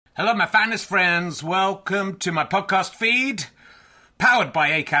Hello, my finest friends. Welcome to my podcast feed, powered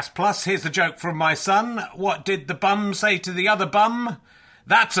by Acast Plus. Here's the joke from my son. What did the bum say to the other bum?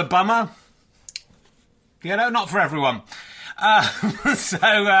 That's a bummer. You know, not for everyone. Look,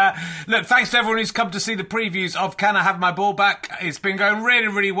 thanks to everyone who's come to see the previews of Can I Have My Ball Back? It's been going really,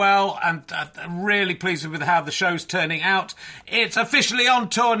 really well, and I'm really pleased with how the show's turning out. It's officially on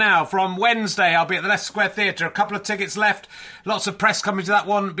tour now. From Wednesday, I'll be at the Leicester Square Theatre. A couple of tickets left. Lots of press coming to that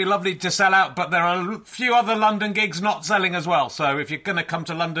one. It'd be lovely to sell out, but there are a few other London gigs not selling as well. So if you're going to come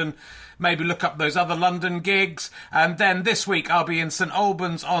to London, maybe look up those other London gigs. And then this week, I'll be in St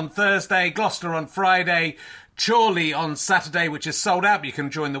Albans on Thursday, Gloucester on Friday, Chorley on Saturday, which is sold out, but you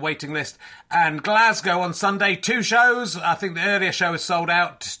can join the waiting list, and Glasgow on Sunday. 2 shows. I think the earlier show is sold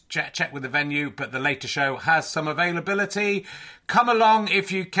out. Check with the venue, but the later show has some availability. Come along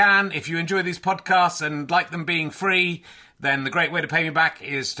if you can. If you enjoy these podcasts and like them being free, then the great way to pay me back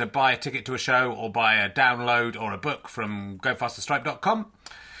is to buy a ticket to a show or buy a download or a book from gofasterstripe.com.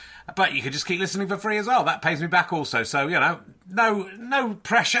 But you could just keep listening for free as well. That pays me back also. So, you know, no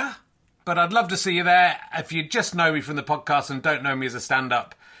pressure. But I'd love to see you there. If you just know me from the podcast and don't know me as a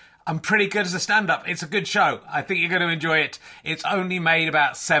stand-up, I'm pretty good as a stand-up. It's a good show. I think you're going to enjoy it. It's only made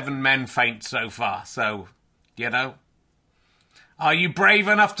about 7 men faint so far. So, you know, are you brave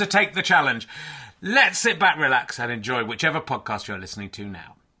enough to take the challenge? Let's sit back, relax, and enjoy whichever podcast you're listening to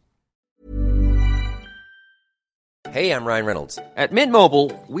now. Hey, I'm Ryan Reynolds. At Mint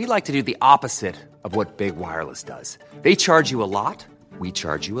Mobile, we like to do the opposite of what Big Wireless does. They charge you a lot. We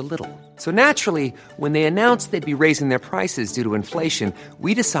charge you a little. So naturally, when they announced they'd be raising their prices due to inflation,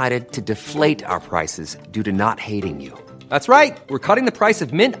 we decided to deflate our prices due to not hating you. That's right. We're cutting the price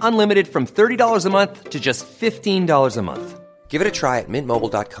of Mint Unlimited from $30 a month to just $15 a month. Give it a try at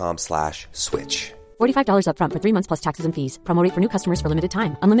mintmobile.com/switch. $45 up front for 3 months plus taxes and fees. Promo rate for new customers for limited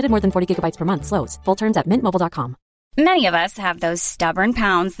time. Unlimited more than 40 gigabytes per month slows. Full terms at mintmobile.com. Many of us have those stubborn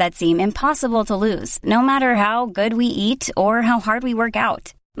pounds that seem impossible to lose, no matter how good we eat or how hard we work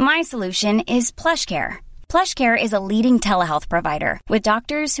out. My solution is PlushCare. PlushCare is a leading telehealth provider with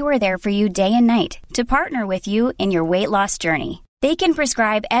doctors who are there for you day and night to partner with you in your weight loss journey. They can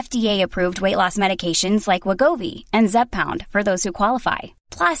prescribe FDA-approved weight loss medications like Wegovy and Zepbound for those who qualify.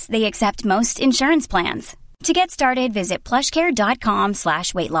 Plus, they accept most insurance plans. To get started, visit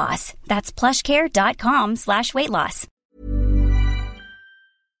plushcare.com/weightloss. That's plushcare.com/weightloss.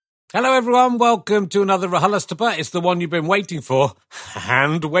 Hello, everyone. Welcome to another RHLSTP. It's the one you've been waiting for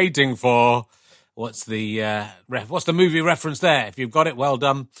and waiting for. What's the movie reference there? If you've got it, well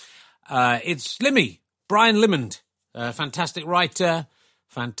done. It's Limmy, Brian Limond, fantastic writer,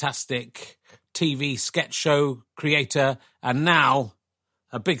 fantastic TV sketch show creator, and now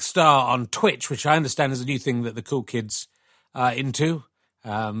a big star on Twitch, which I understand is a new thing that the cool kids are into.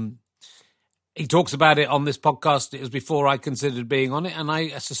 He talks about it on this podcast. It was before I considered being on it, and I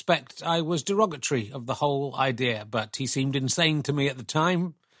suspect I was derogatory of the whole idea, but he seemed insane to me at the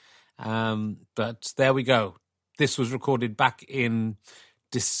time. But there we go. This was recorded back in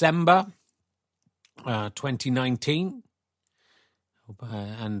December 2019,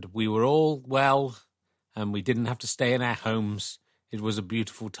 and we were all well, and we didn't have to stay in our homes. It was a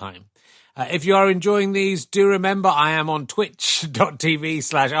beautiful time. If you are enjoying these, do remember I am on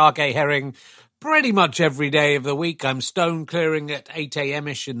twitch.tv/RKHerring pretty much every day of the week. I'm stone clearing at 8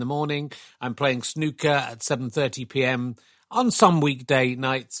 a.m.-ish in the morning. I'm playing snooker at 7:30 p.m. on some weekday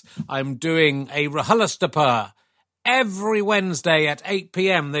nights. I'm doing a RHLSTP every Wednesday at 8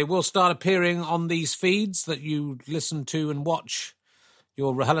 p.m. They will start appearing on these feeds that you listen to and watch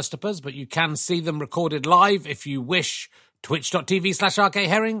your RHLSTPs, but you can see them recorded live if you wish.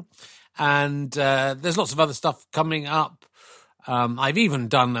 Twitch.tv/RKHerring. And there's lots of other stuff coming up. I've even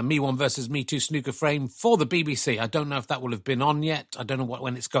done a Me1 versus Me 2 snooker frame for the BBC. I don't know if that will have been on yet. I don't know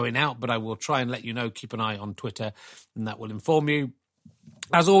when it's going out, but I will try and let you know. Keep an eye on Twitter, and that will inform you.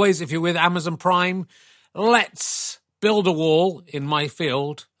 As always, if you're with Amazon Prime, let's build a wall in my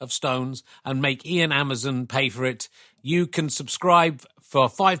field of stones and make Ian Amazon pay for it. You can subscribe for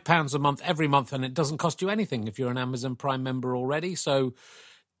 £5 a month every month, and it doesn't cost you anything if you're an Amazon Prime member already. So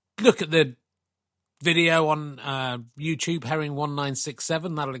look at the video on YouTube,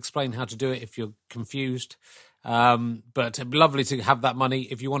 Herring1967. That'll explain how to do it if you're confused. But it'd be lovely to have that money.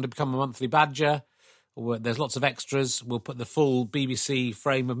 If you want to become a monthly badger, there's lots of extras. We'll put the full BBC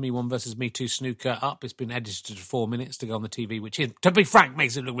frame of Me1 versus Me 2 snooker up. It's been edited to 4 minutes to go on the TV, which, to be frank,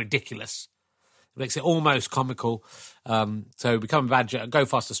 makes it look ridiculous. It makes it almost comical. So become a badger at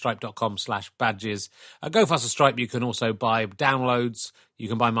gofasterstripe.com/badges. At Go Faster Stripe, you can also buy downloads. You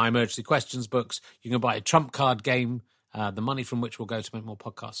can buy my emergency questions books. You can buy a trump card game the money from which will go to make more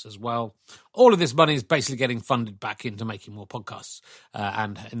podcasts as well. All of this money is basically getting funded back into making more podcasts.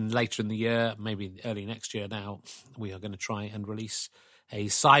 And later in the year, maybe early next year now, we are going to try and release a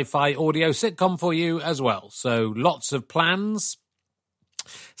sci-fi audio sitcom for you as well. So lots of plans,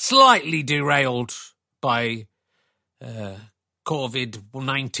 slightly derailed by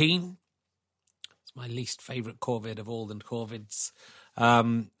COVID-19. It's my least favourite COVID of all the COVIDs.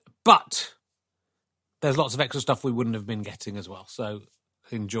 But there's lots of extra stuff we wouldn't have been getting as well. So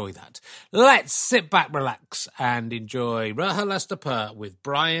enjoy that. Let's sit back, relax, and enjoy RHLSTP with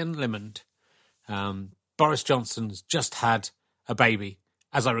Brian Limond. Boris Johnson's just had a baby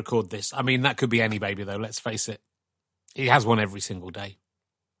as I record this. I mean, that could be any baby, though, let's face it. He has one every single day.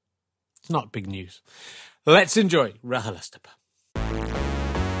 It's not big news. Let's enjoy RHLSTP.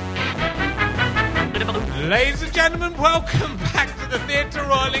 Ladies and gentlemen, welcome back to the Theatre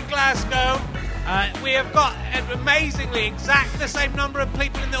Royal in Glasgow. We have got amazingly exact the same number of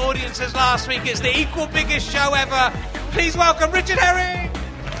people in the audience as last week. It's the equal biggest show ever. Please welcome Richard Herring.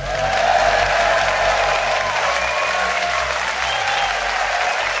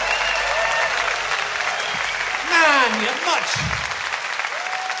 Man, you're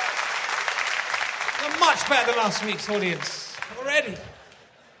much better than last week's audience already.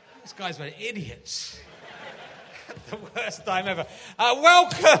 These guys were idiots. The worst time ever.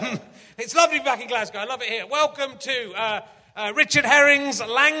 Welcome. It's lovely to be back in Glasgow. I love it here. Welcome to Richard Herring's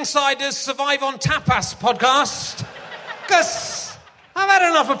Langsiders Survive on Tapas podcast. Because I've had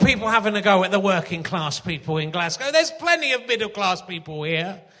enough of people having a go at the working class people in Glasgow. There's plenty of middle class people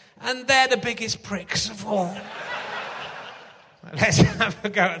here, and they're the biggest pricks of all. Let's have a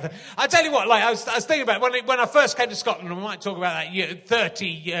go at them. I'll tell you what, like I was thinking about it, when I first came to Scotland, we might talk about that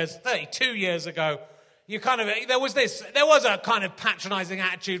 32 years ago. There was a kind of patronising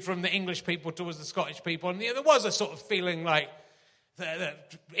attitude from the English people towards the Scottish people, and there was a sort of feeling like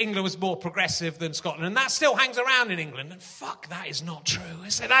that England was more progressive than Scotland, and that still hangs around in England. And fuck, that is not true.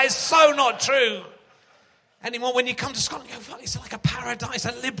 That is so not true anymore. When you come to Scotland, you go, fuck, it's like a paradise,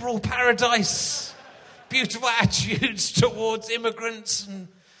 a liberal paradise. Beautiful attitudes towards immigrants and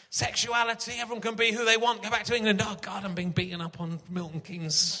sexuality. Everyone can be who they want. Go back to England. Oh, God, I'm being beaten up on Milton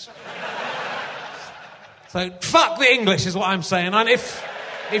Keynes. So, fuck the English is what I'm saying. And if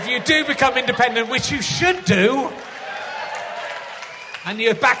you do become independent, which you should do, and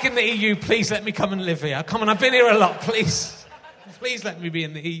you're back in the EU, please let me come and live here. Come on, I've been here a lot, please. Please let me be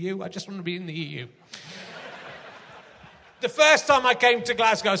in the EU. I just want to be in the EU. The first time I came to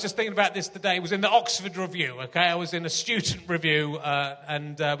Glasgow, I was just thinking about this today, was in the Oxford Review, okay? I was in a student review,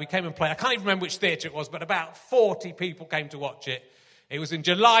 and we came and played. I can't even remember which theatre it was, but about 40 people came to watch it. It was in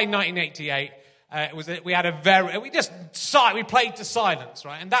July 1988. We played to silence,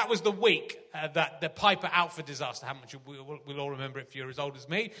 right? And that was the week that the Piper Alpha disaster happened, which we'll all remember if you're as old as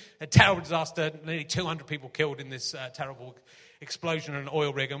me. A terrible disaster, nearly 200 people killed in this terrible explosion in an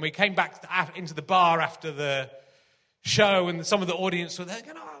oil rig. And we came back into the bar after the show, and some of the audience were there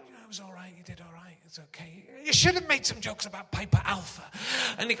going, it was all right, you did all right, it's okay. You should have made some jokes about Piper Alpha.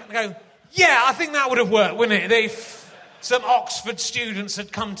 And you go, yeah, I think that would have worked, wouldn't it? If some Oxford students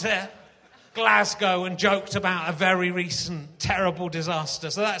had come to Glasgow and joked about a very recent terrible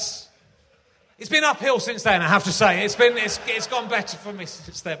disaster. So it's been uphill since then, I have to say. It's gone better for me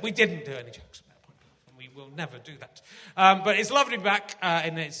since then. We didn't do any jokes about Piper Alpha, and we will never do that. But it's lovely to be back,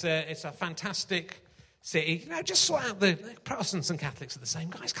 and it's a fantastic city. Just sort out the Protestants and Catholics are the same.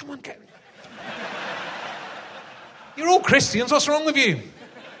 Guys, come on, You're all Christians, what's wrong with you?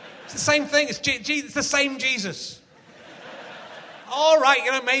 It's the same thing, it's the same Jesus. All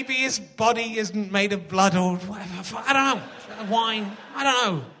right, maybe his body isn't made of blood or whatever. I don't know. Wine. I don't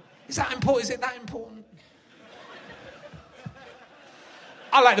know. Is that important? Is it that important?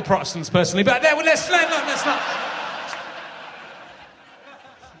 I like the Protestants personally, but let's not.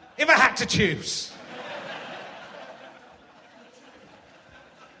 If I had to choose.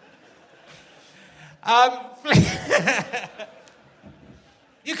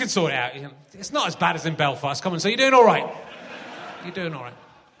 You can sort it out. It's not as bad as in Belfast. Come on, so you're doing all right. You're doing all right.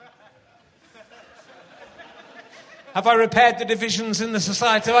 Have I repaired the divisions in the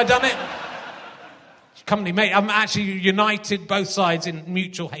society? Have I done it? Company mate, I'm actually united both sides in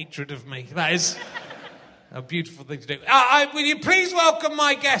mutual hatred of me. That is a beautiful thing to do. Will you please welcome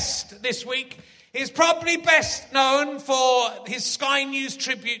my guest this week? He's probably best known for his Sky News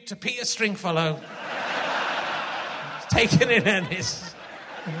tribute to Peter Stringfellow. Taken in earnest.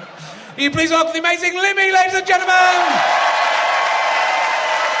 Will you please welcome the amazing Limmy, ladies and gentlemen?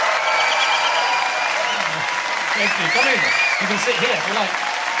 Thank you. Come in. You can sit here if you like.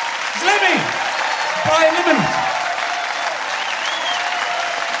 It's Limmy. Brian Limond.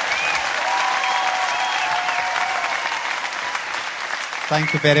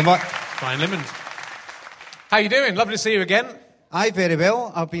 Thank you very much. Brian Limond. How you doing? Lovely to see you again. Aye, very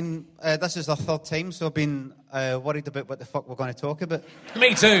well. I've been, this is the third time, so I've been worried about what the fuck we're going to talk about.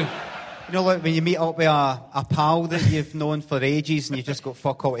 Me too. You know, like when you meet up with a pal that you've known for ages and you just got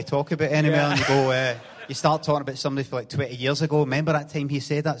fuck all to talk about anywhere, and you go, you start talking about somebody for like 20 years ago. Remember that time he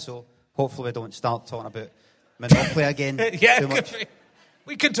said that? So hopefully we don't start talking about Monopoly again. Yeah, too much.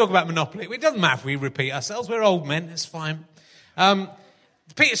 we could talk about Monopoly. It doesn't matter if we repeat ourselves. We're old men. It's fine.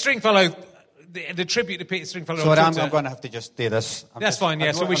 Peter Stringfellow, the tribute to Peter Stringfellow. Sorry, I'm going to have to just do this. That's fine,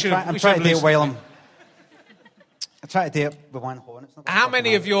 yeah. So we should. I'm trying to do it while I try to do it with one horn. How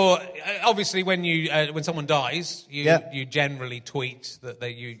many of your obviously when someone dies, you generally tweet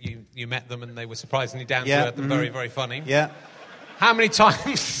that you met them and they were surprisingly down to earth and very, very funny. Yeah. How many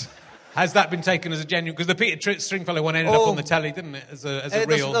times has that been taken as a genuine? Because the Peter Stringfellow one ended up on the telly, didn't it? As a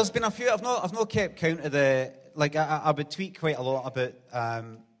real. There's been a few. I've not kept count of the. Like I would tweet quite a lot about.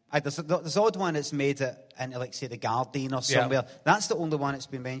 There's the odd one that's made it into, like, say, the Guardian or somewhere. Yeah. That's the only one that's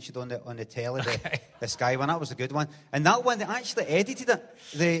been mentioned on the telly, the Sky one. That was a good one. And that one, they actually edited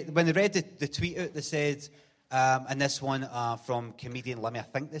it. When they read the tweet out, they said, and this one from comedian Limmy, I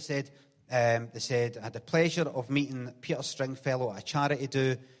think they said, I had the pleasure of meeting Peter Stringfellow at a charity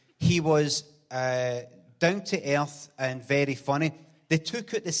do. He was down to earth and very funny. They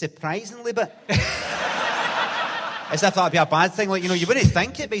took out the surprisingly bit. As if that would be a bad thing. Like, you wouldn't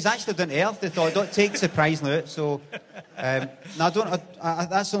think it, but he's actually down to earth. They thought, don't take surprisingly out. So, no,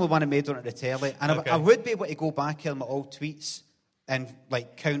 that's the only one I made on the telly. And okay. I would be able to go back on my old tweets and,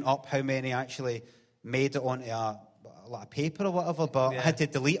 like, count up how many actually made it onto a paper or whatever, but I had to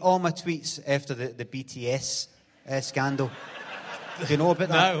delete all my tweets after the BTS scandal. Do you know about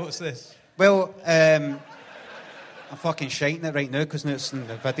that? No, what's this? Well, I'm fucking shiting it right now because now it's in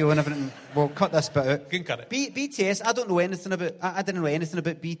the video and everything. We'll cut this bit out. You can cut it. BTS, I don't know anything about. I didn't know anything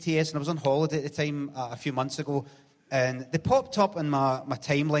about BTS, and I was on holiday at the time a few months ago, and they popped up on my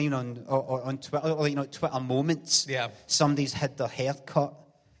timeline on Twitter, Twitter moments. Yeah. Somebody's had their hair cut,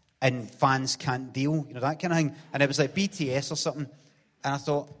 and fans can't deal, that kind of thing. And it was like BTS or something, and I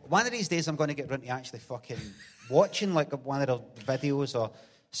thought one of these days I'm going to get around to actually fucking watching like one of their videos or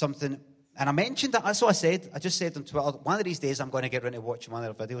something. And I mentioned that. That's what I said. I just said on Twitter, one of these days I'm going to get around to watching one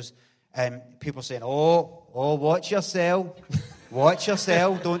of their videos. People saying, oh, watch yourself. Watch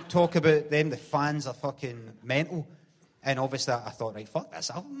yourself. Don't talk about them. The fans are fucking mental. And obviously I thought, right, fuck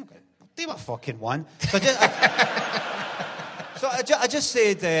this. I'll do what I fucking want. So I just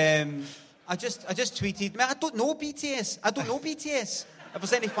said, I just tweeted, man, I don't know BTS. If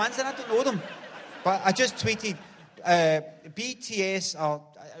there's any fans then I don't know them. But I just tweeted, BTS are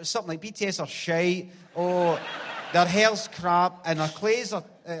something like BTS are shite, or their hair's crap, and their clothes are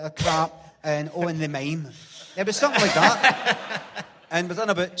crap, and in the mime. It was something like that. And within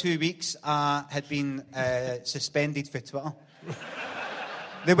about 2 weeks, I had been suspended for Twitter.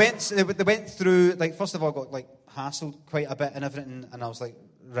 They went through, like, first of all, got like hassled quite a bit and everything, and I was like,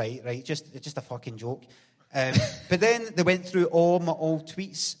 right, it's just a fucking joke. But then they went through all my old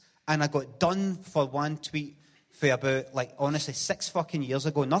tweets, and I got done for one tweet for about, like, honestly, 6 fucking years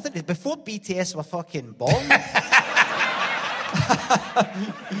ago. Nothing before BTS were fucking born.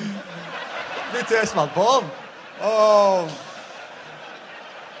 BTS were born.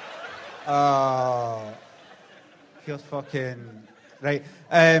 Feels fucking right.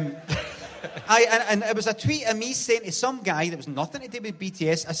 And it was a tweet of me saying to some guy that was nothing to do with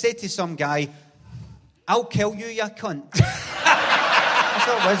BTS. I said to some guy, "I'll kill you, you cunt." That's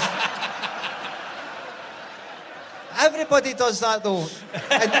what it was. Everybody does that, though.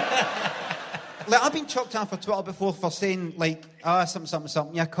 And, like, I've been chucked off for Twitter before for saying, like,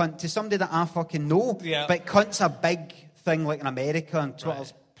 something, you cunt, to somebody that I fucking know. Yeah. But cunt's a big thing, like, in America, and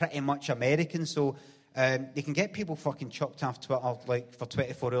Twitter's pretty much American, so they can get people fucking chucked off Twitter, like, for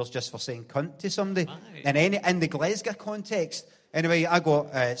 24 hours just for saying cunt to somebody. Right. And in the Glasgow context. Anyway, I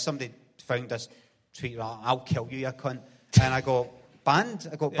got, somebody found this tweet, "I'll kill you, you cunt." And I got banned.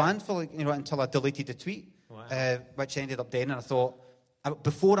 Banned for, like, until I deleted the tweet. Wow. Which I ended up doing, and I thought,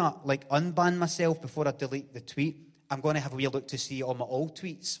 before I, like, unban myself, before I delete the tweet, I'm going to have a wee look to see all my old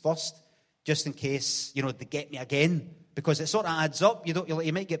tweets first, just in case, they get me again, because it sort of adds up.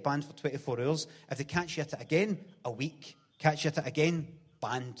 You might get banned for 24 hours. If they catch you at it again, a week. Catch you at it again,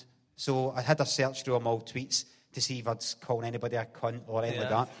 banned. So I had a search through all my old tweets to see if I'd called anybody a cunt or anything like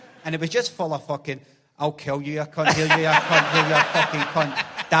that. And it was just full of fucking, "I'll kill you, you cunt, hear you, you cunt, hear you, you fucking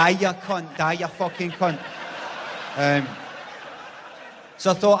cunt. Die, you cunt, die, you fucking cunt."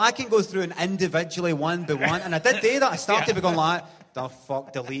 So I thought I can go through and individually one by one, and I did do that. I started by going like, the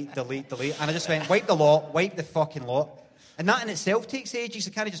fuck, delete. And I just went, wipe the fucking lot. And that in itself takes ages.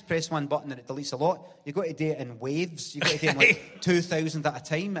 You can't just press one button and it deletes a lot. You've got to do it in waves. You've got to do it in like 2,000 at a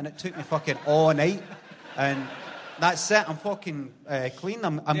time. And it took me fucking all night. And that's it. I'm fucking clean.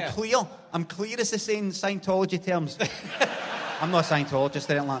 I'm clear. I'm clear as they say in Scientology terms. I'm not a Scientologist,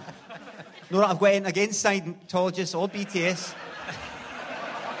 I don't like that. No, I've got anything against Scientologists or BTS.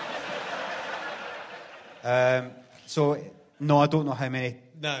 So, no, I don't know how many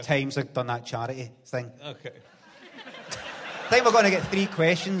times I've done that charity thing. Okay. I think we're going to get 3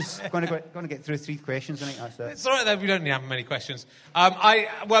 questions. Going to get through 3 questions. I think that's it. It's all right that we don't have many questions.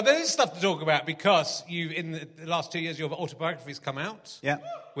 Well, there is stuff to talk about because in the last 2 years your autobiography's come out. Yeah.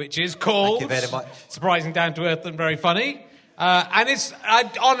 Which is called... Thank you very much. Surprising, Down to Earth and Very Funny. And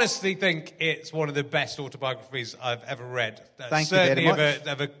I honestly think it's one of the best autobiographies I've ever read. Thank you very much.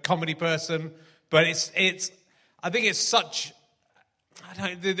 Certainly of a comedy person, but I think it's such...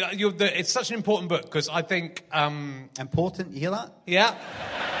 it's such an important book because I think... Important, you hear that? Yeah.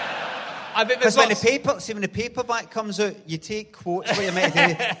 I think because when the paperback comes out, you take quotes. What you might do,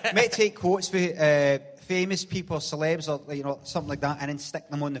 you might take quotes for famous people, celebs, or something like that, and then stick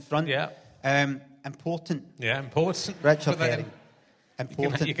them on the front. Yeah. Important. Yeah, important. Richard Herring.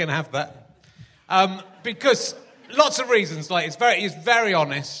 Important. You can have that. Because lots of reasons. Like it's very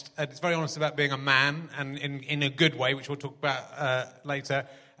honest. It's very honest about being a man, and in a good way, which we'll talk about later.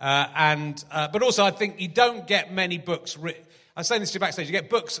 But also, I think you don't get many books written. I was saying this to you backstage. You get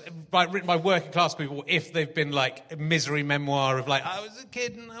books written by working class people if they've been like a misery memoir of like, I was a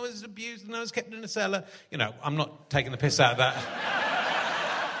kid and I was abused and I was kept in a cellar. I'm not taking the piss out of that.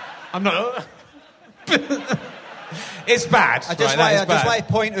 I'm not. It's bad. I just want to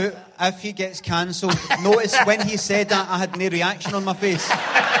point out, if he gets cancelled, notice when he said that, I had no reaction on my face.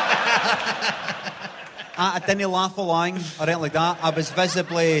 I didn't laugh along or anything like that. I was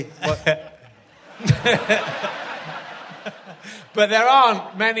visibly... But there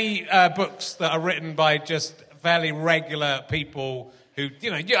aren't many books that are written by just fairly regular people who,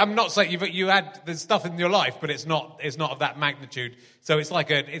 I'm not saying there's stuff in your life, but it's not of that magnitude. So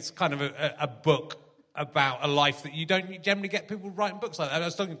it's kind of a book about a life that you don't generally get people writing books like that. I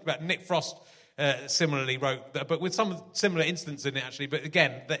was talking about Nick Frost. Similarly wrote, but with some similar instance in it actually. But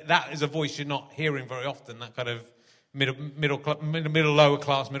again, that is a voice you're not hearing very often. That kind of middle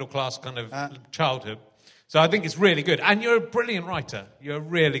class kind of childhood. So I think it's really good. And you're a brilliant writer. You're a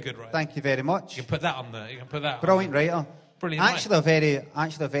really good writer. Thank you very much. You can put that on there. You can put that. Brilliant writer. Brilliant. Actually,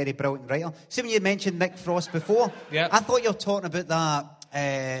 a very brilliant writer. See, when you mentioned Nick Frost before, yeah. I thought you were talking about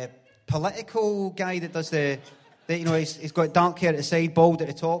that political guy that does he's got dark hair at the side, bald at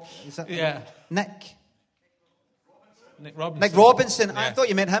the top. Is that Nick Robinson. Nick Robinson. Yeah. I thought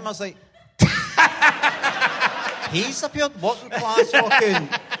you meant him. I was like, he's a pure working class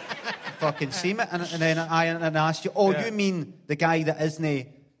fucking seaman. And then I asked you, you mean the guy that isn't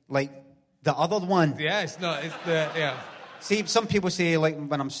like the other one? Yeah, it's not. It's the See, some people say, like,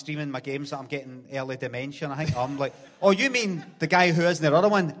 when I'm streaming my games that I'm getting early dementia, and I think I'm like, you mean the guy who isn't the other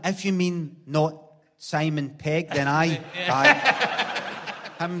one? If you mean not Simon Pegg, then aye.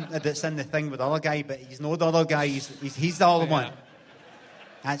 Him that's in the thing with the other guy, but he's not the other guy, he's the other one.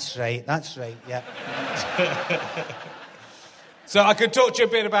 That's right, yeah. So I could talk to you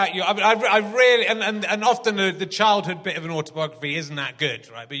a bit about you. I really, and often the childhood bit of an autobiography isn't that good,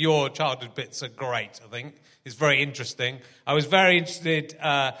 right? But your childhood bits are great, I think. It's very interesting. I was very interested,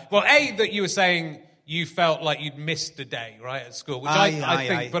 that you were saying you felt like you'd missed a day, right, at school, which I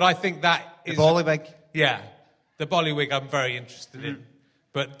think, but I think that is... The Bollywig. Yeah, the Bollywig I'm very interested in.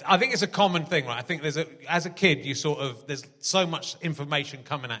 But I think it's a common thing, right? I think as a kid, there's so much information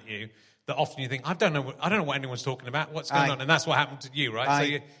coming at you that often you think, I don't know what anyone's talking about. What's going on? And that's what happened to you, right? So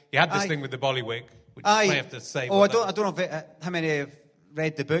you had this thing with the Bollywig, which you may have to say. I don't know how many have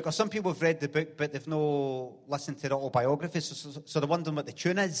read the book, or some people have read the book, but they've no listened to the autobiography, so they're wondering what the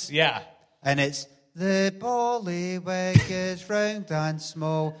tune is. Yeah. And it's, the Bollywig is round and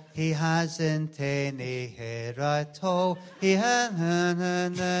small, he hasn't any hair at all, he and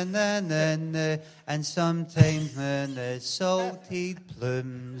sometimes the salted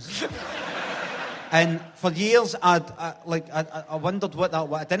plumes. And for years, I wondered what that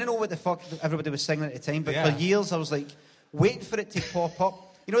was. I didn't know what the fuck everybody was singing at the time, but for years I was like, waiting for it to pop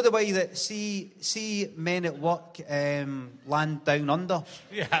up. You know the way that see men at work land down under?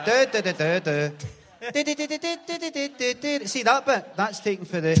 Yeah. See that bit? That's taken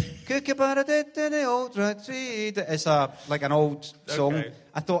for the Kookaburra the old tree. It's an old song. Okay.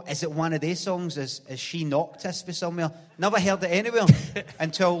 I thought, is it one of these songs? Is she knocked us for somewhere? Never heard it anywhere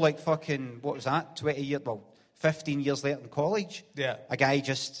until fucking, what was that? 15 years later in college, Yeah. a guy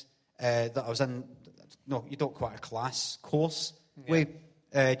just that I was in. No, you don't quite a class course. We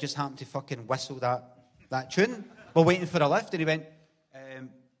just happened to fucking whistle that tune. We're waiting for a lift, and he went.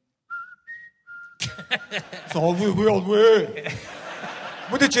 So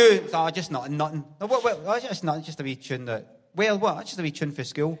what did you? So just nothing. No, what, just nothing. Just a wee tune that. Well, what? Just a wee tune for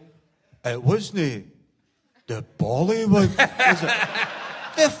school. It wasn't the Bollywood. Was it?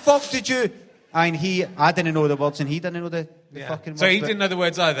 The fuck did you? And I didn't know the words, and he didn't know the fucking words. So he didn't know the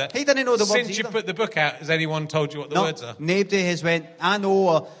words either? He didn't know the words Since you either. put the book out, has anyone told you what the words are? Nobody has went, I know,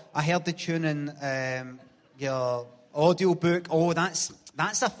 or I heard the tune in your audio book. Oh, that's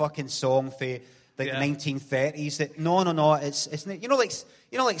a fucking song for the 1930s. That no, it's you know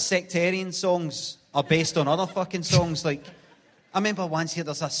like sectarian songs are based on other fucking songs. Like I remember once here,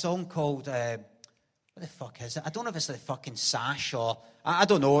 there's a song called what the fuck is it? I don't know if it's the fucking Sash or I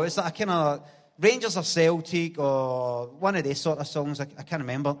don't know. It's like a kind of Rangers or Celtic or one of these sort of songs. I can't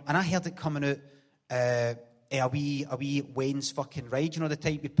remember. And I heard it coming out a wee Wayne's fucking ride. You know the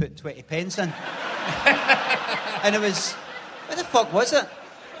type you put 20 pence in. And it was, what the fuck was it?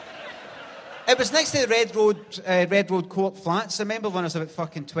 It was next to the Red Road Court Flats. I remember when I was about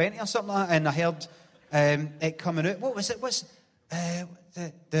fucking 20 or something like that, and I heard it coming out. What was it? It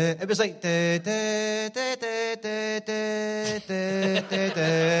was like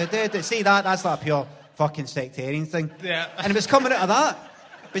see that's like a pure fucking sectarian thing. Yeah. And it was coming out of that.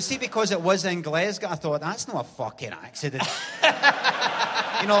 But see, because it was in Glasgow, I thought that's not a fucking accident.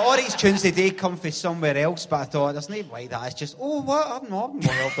 You know, all these tunes today come from somewhere else, but I thought there's no way that. It's just, oh, what? I've not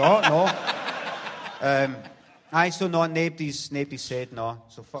well no. So no, nobody said no.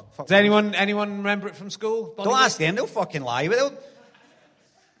 So fuck. Does anyone remember it from school? Don't ask them. They'll fucking lie.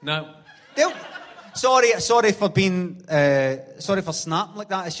 No. Sorry for being, sorry for snapping like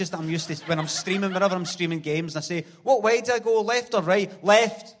that. It's just that I'm used to when I'm streaming, whenever I'm streaming games, and I say, what way do I go? Left or right?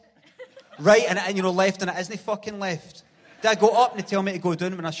 Left. Right, and you know, left, and it isn't fucking left. Did I go up and they tell me to go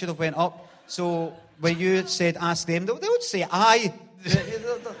down when I should have went up? So when you said ask them, they would say aye.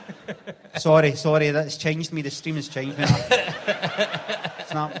 Sorry, that's changed me. The stream has changed me.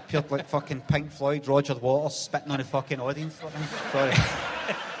 It's not pure like fucking Pink Floyd, Roger Waters spitting on the fucking audience. Sorry.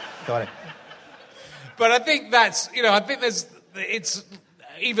 But I think that's, it's,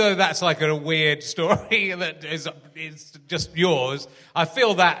 even though that's like a weird story that is just yours, I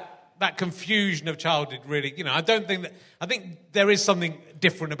feel that confusion of childhood really, I think there is something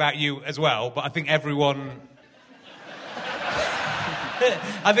different about you as well, but I think everyone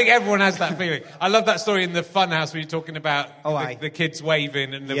has that feeling. I love that story in the Funhouse where you're talking about the kids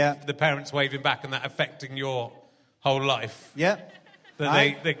waving and the parents waving back and that affecting your whole life. Yeah.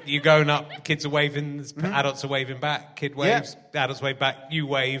 That you're going up, kids are waving, adults are waving back, kid waves, the adults wave back, you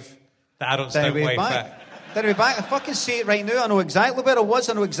wave, the adults don't wave back. Then we're back. I fucking see it right now. I know exactly where I was.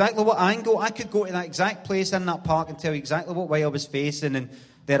 I know exactly what angle. I could go to that exact place in that park and tell you exactly what way I was facing, and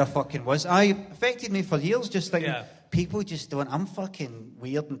there I fucking was. It affected me for years, just thinking, people just don't, I'm fucking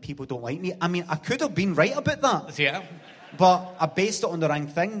weird and people don't like me. I mean, I could have been right about that. Yeah. But I based it on the wrong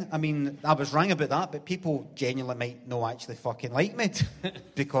thing. I mean, I was wrong about that, but people genuinely might not actually fucking like me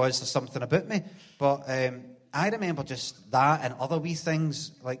because there's something about me. But I remember just that and other wee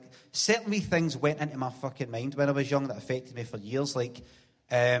things, like certain wee things went into my fucking mind when I was young that affected me for years. Like,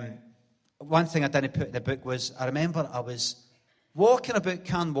 one thing I didn't put in the book was, I remember I was walking about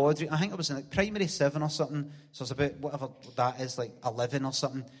Canwadry. I think I was in like primary 7 or something. So it's about whatever that is, like 11 or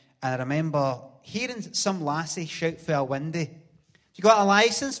something. And I remember hearing some lassie shout for a windy, "You got a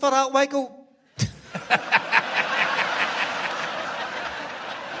licence for that, Wiggle?"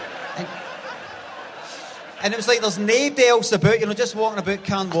 and it was like there's nobody else about, just walking about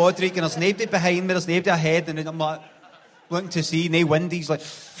Canwadry, and there's nobody behind me, there's nobody ahead, and then I'm like, looking to see, no windies, like,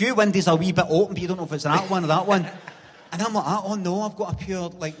 few windies are a wee bit open, but you don't know if it's that one or that one. And I'm like, oh no, I've got a pure,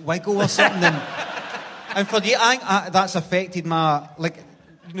 like, wiggle or something. And for the, I think that's affected my, like,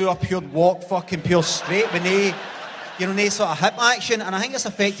 a pure walk, fucking pure straight, with no sort of hip action, and I think it's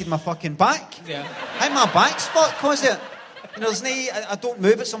affected my fucking back. Yeah. I think my back's fucked because of it. There's I don't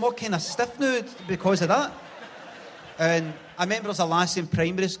move it, so I'm all kind of stiff now because of that. And I remember there was a lassie in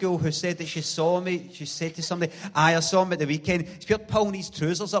primary school who said that she saw me, she said to somebody, I saw him at the weekend, he's pure pulling his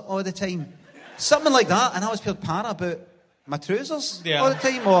trousers up all the time. Something like that, and I was pure para about my trousers all the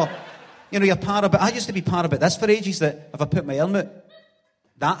time, or, you're para about, I used to be para about this for ages, that if I put my arm out,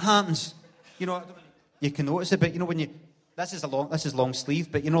 that happens. You can notice it, but when you, this is long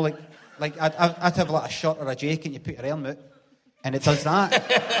sleeve, but like I'd have like a shirt or a jacket and you put your arm out, and it does that.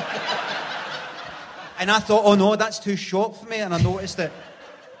 And I thought, oh no, that's too short for me, and I noticed that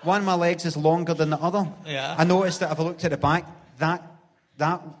One of my legs is longer than the other. Yeah. I noticed that if I looked at the back, that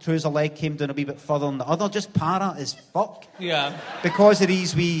trouser leg came down a wee bit further than the other. Just para as fuck. Yeah. Because of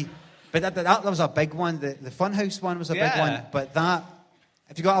these wee... But that was a big one. The Funhouse one was a big one. But that...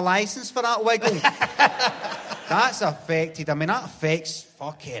 Have you got a licence for that wiggle? That's affected. I mean, that affects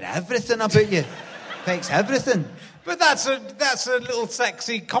fucking everything about you. Affects everything. But that's a little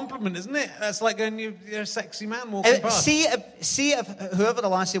sexy compliment, isn't it? That's like going, you're a sexy man walking past. See if whoever the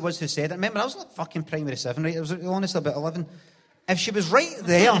lassie was who said it, remember, I was like fucking primary 7, right? I was honestly about 11. If she was right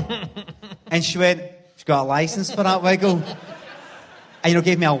there and she went, she's got a licence for that wiggle, and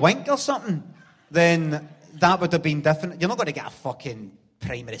gave me a wink or something, then that would have been different. You're not going to get a fucking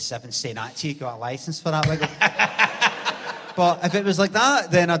primary 7 saying that to you, got a licence for that wiggle. But if it was like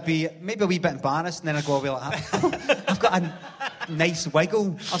that, then I'd be maybe a wee bit embarrassed, and then I'd go away like that. I've got a nice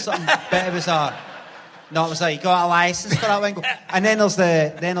wiggle or something. But it was it was like, you got a licence for that wiggle. And then there's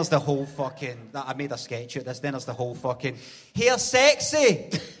the whole fucking, I made a sketch out of this, then there's the whole fucking, here sexy.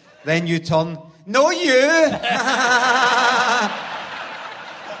 Then you turn, no you.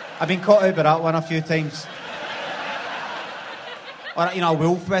 I've been caught out by that one a few times. Or, a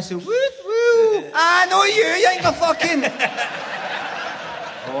wolf whistle, woo, woo. Ah, no you ain't my fucking...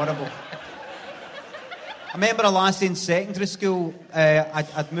 Horrible. I remember a lassie in secondary school.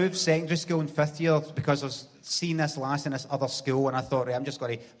 I'd moved secondary school in 5th year because I was seeing this lassie in this other school, and I thought, right, I'm just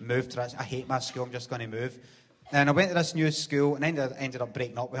going to move to this. I hate my school, I'm just going to move. And I went to this new school and ended up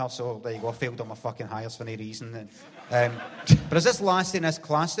breaking up with her, so there you go, I failed on my fucking hires for no reason. But there's this lassie in this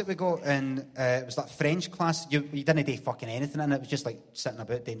class that we got, and it was that French class. You didn't do fucking anything in it, it was just like sitting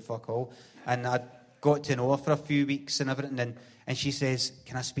about doing fuck all. And I got to know her for a few weeks and everything, and she says,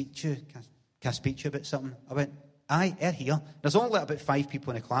 can I speak to you? Can I speak to you about something? I went, aye, here. There's only about 5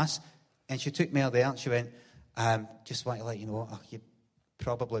 people in the class, and she took me there, and she went, just want to let you know, you've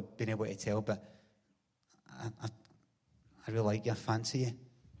probably been able to tell, but I really like you, I fancy you.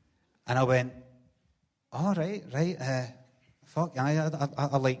 And I went, oh, right, fuck,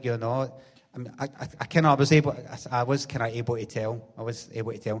 I like you or not. I mean, I was able to tell. I was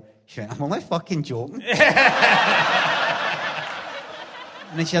able to tell. She went, I'm only fucking joking.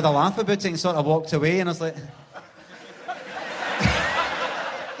 And then she had a laugh about it and sort of walked away, and I was like...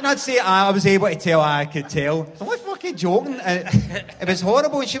 I'd say I was able to tell, I could tell. I'm only fucking joking. It was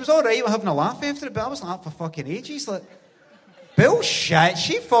horrible, and she was all right with having a laugh after it, but I was like for fucking ages. Like, bullshit.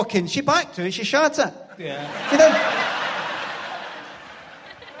 She backed to it, she shot it. Yeah. You know?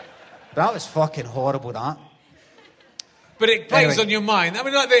 That was fucking horrible, that. But it plays on your mind. I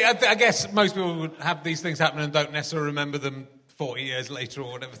mean, I guess most people would have these things happen and don't necessarily remember them 40 years later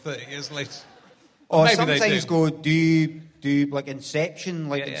or whatever, 30 years later. Or maybe sometimes do. like Inception,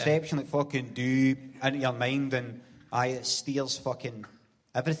 like fucking do into your mind, and it steers fucking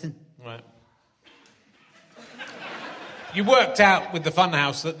everything. Right. You worked out with the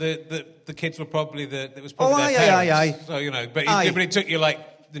Funhouse that the kids were probably their parents. Aye. So but it took you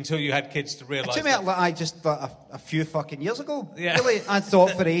until you had kids to realise. It took me a few fucking years ago. Yeah. Really, I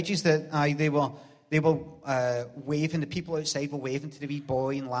thought for ages that they were waving. The people outside were waving to the wee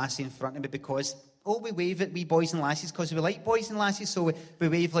boy and lassie in front of me because. Oh, we wave at wee boys and lassies because we like boys and lassies, so we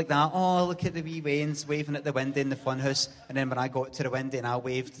wave like that. Oh, look at the wee Waynes waving at the window in the Funhouse. And then when I got to the window and I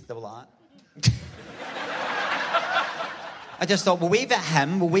waved, they were like that. I just thought, we'll wave at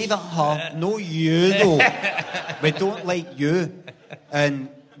him, we'll wave at her. No, you, though. We don't like you. And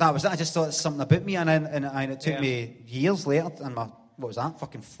that was it. I just thought it's something about me. And it took me years later, in my, what was that,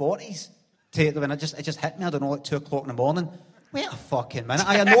 fucking 40s, when it just hit me, I don't know, at 2 o'clock in the morning. Wait a fucking minute.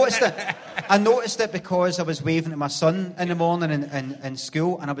 I noticed it. I noticed it because I was waving at my son in the morning in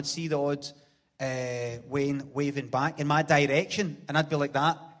school, and I would see the odd Wayne waving back in my direction, and I'd be like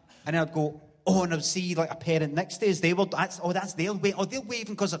that, and then I'd go, oh, and I'd see like a parent next to us. That's their way. Oh, they're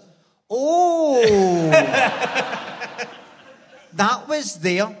waving because of, that was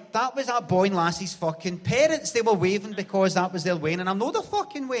that boy and lassie's fucking parents. They were waving because that was their Wayne, and I'm not the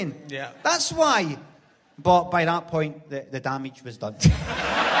fucking Wayne. Yeah. That's why. But by that point, the damage was done.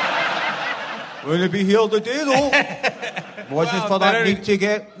 Will it be here today, though? Wasn't for that need to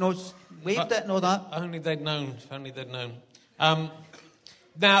get waved it, no that. Only they'd known. If only they'd known.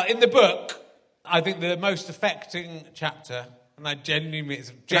 Now, in the book, I think the most affecting chapter, and I genuinely mean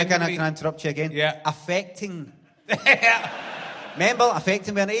it's genuinely... Can I interrupt you again? Yeah. Affecting. Yeah. Remember,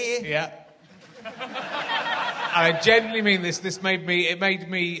 affecting with an A? Yeah. I genuinely mean this. It made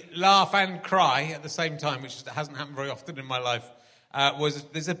me laugh and cry at the same time, which hasn't happened very often in my life.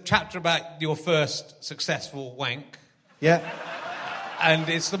 There's a chapter about your first successful wank. Yeah. And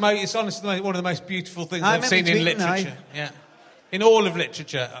it's honestly one of the most beautiful things I've seen in literature. Yeah. In all of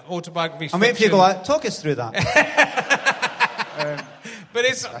literature, autobiographies. I'm waiting for you to go out. Talk us through that. But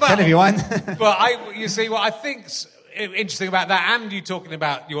it's... If you want. But you see, what I think's interesting about that, and you talking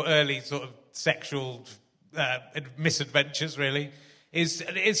about your early sort of sexual misadventures, really, is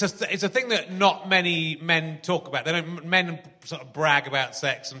it's a thing that not many men talk about. Men sort of brag about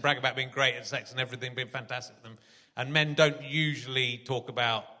sex and brag about being great at sex and everything being fantastic for them, and men don't usually talk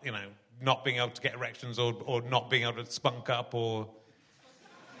about, you know, not being able to get erections or not being able to spunk up, or,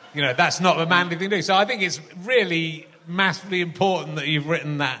 you know, that's not a manly thing to do. So I think it's really massively important that you've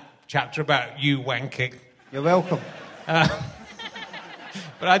written that chapter about you wanking. You're welcome.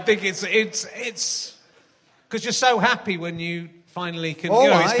 But I think it's because you're so happy when you finally can.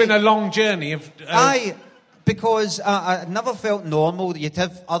 Oh, it's been a long journey of. Because I never felt normal. You'd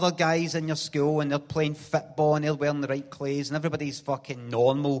have other guys in your school and they're playing football and they're wearing the right clothes and everybody's fucking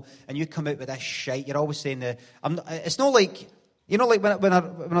normal, and you come out with this shit. You're always saying it's not like, you know, like when I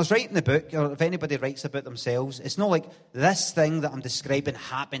was writing the book, or if anybody writes about themselves, it's not like this thing that I'm describing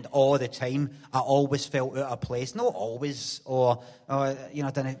happened all the time. I always felt out of place. Not always, or you know,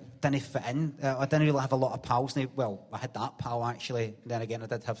 I didn't fit in. I didn't really have a lot of pals. Well, I had that pal actually. Then again, I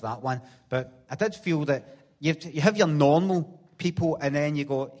did have that one, but I did feel that you have your normal people, and then you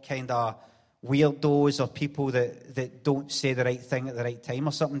got kind of weirdos or people that don't say the right thing at the right time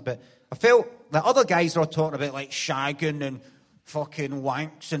or something. But I felt that other guys were all talking about like shagging and fucking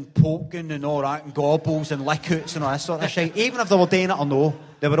wanks and poking and all that, and gobbles and lickouts and all that sort of shit. Even if they were doing it or no,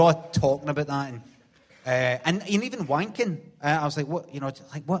 they were all talking about that. And even wanking, I was like, what, you know,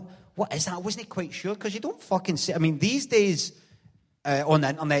 like what is that? I wasn't quite sure, because you don't fucking see. I mean, these days on the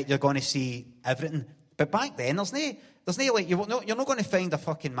internet you're going to see everything, but back then there's no like you're not going to find a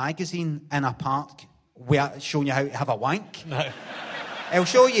fucking magazine in a park where showing you how to have a wank. No, it'll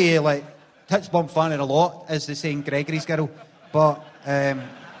show you like tits bump fan a lot, as they say in Gregory's Girl. But don't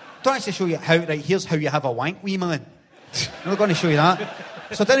actually show you here's how you have a wank, wee man. I'm not going to show you that.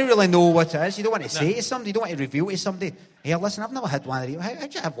 So I didn't really know what it is. You don't want to say to somebody, you don't want to reveal to somebody, hey, listen, I've never had one of these.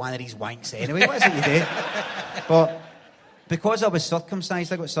 How'd you have one of these wanks anyway? What is it you do? But because I was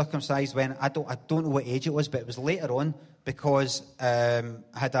circumcised, I got circumcised when, I don't know what age it was, but it was later on, because I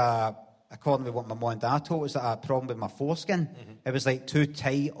had according to what my mum and dad told us, a problem with my foreskin. Mm-hmm. It was like too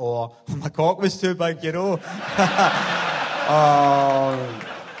tight, or my cock was too big, you know.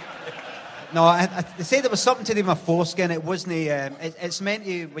 No, they say there was something to do with my foreskin. It wasn't. It's meant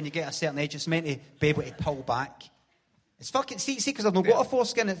to, when you get a certain age, it's meant to be able to pull back. It's fucking see, because I've not got a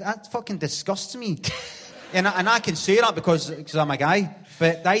foreskin. That fucking disgusts me. and I can say that because I'm a guy.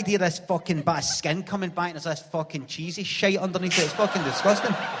 But the idea of this fucking bit of skin coming back and there's this fucking cheesy shite underneath it, it's fucking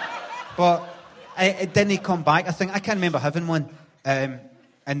disgusting. But it didn't come back. I can't remember having one.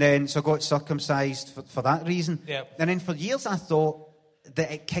 And then, so I got circumcised for that reason. Yep. And then for years I thought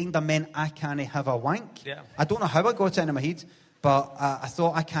that it kind of meant I can't have a wank. Yeah. I don't know how I got it into my head, but I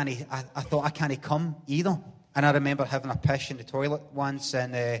thought I can't come either. And I remember having a piss in the toilet once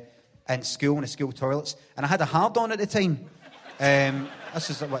in school, in the school toilets. And I had a hard-on at the time.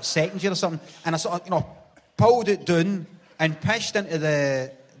 This was, second year or something. And I sort of, pulled it down and pissed into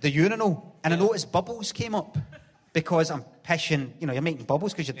the urinal. And I noticed bubbles came up. Because I'm pissing, you're making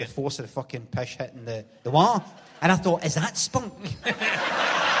bubbles because you're the force of the fucking piss hitting the water. And I thought, is that spunk?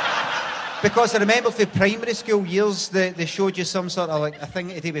 Because I remember for primary school years, they showed you some sort of a thing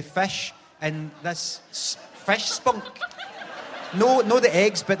to do with fish, and this fish spunk. No, the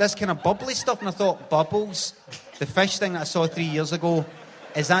eggs, but this kind of bubbly stuff. And I thought, bubbles, the fish thing that I saw 3 years ago,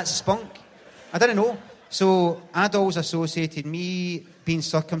 is that spunk? I didn't know. So I'd always associated me being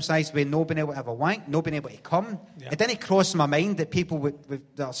circumcised with not being able to have a wank, not being able to come. Yeah. It didn't cross my mind that people that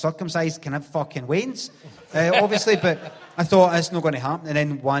are circumcised can have fucking wains, obviously, but I thought it's not going to happen. And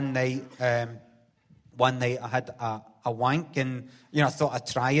then one night I had a wank, and I thought I'd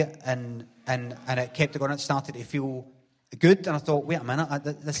try it, and it kept going. It started to feel good, and I thought, wait a minute,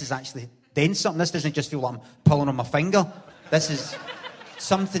 this is actually doing something. This doesn't just feel like I'm pulling on my finger. This is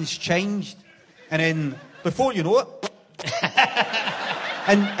something's changed. And then before you know it.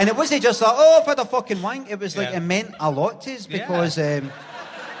 And it wasn't just like, I've had a fucking wank. It was like, it meant a lot to us because...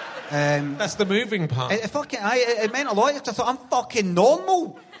 that's the moving part. It meant a lot. I thought, I'm fucking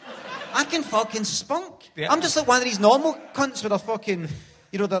normal. I can fucking spunk. Yeah. I'm just like one of these normal cunts with their fucking...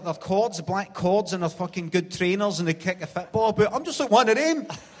 their cords, black cords, and their fucking good trainers, and they kick a football. But I'm just like one of them.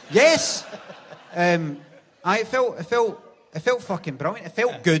 Yes. It felt fucking brilliant. It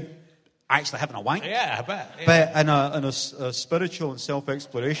felt good. Actually having a wank. Yeah, I bet. Yeah. But in a spiritual and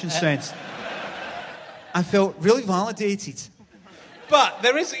self-exploration sense, I felt really validated But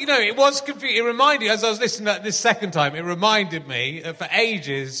there is, it was confusing. It reminded as I was listening to this second time, it reminded me that for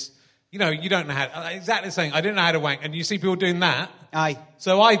ages, you don't know how, exactly the same. I didn't know how to wank, and you see people doing that. Aye.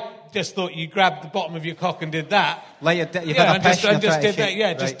 So I just thought you grabbed the bottom of your cock and did that. Like you've had a and piss just did that. shit. Yeah,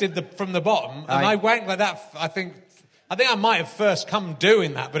 Right. just did from the bottom, Aye. and I wanked like that. I think I might have first come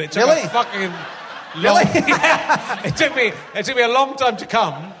doing that, but it took Really? a fucking Really? long. Yeah, it took me a long time to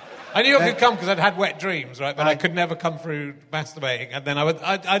come. I knew I could come because I'd had wet dreams, right? But I could never come through masturbating, and then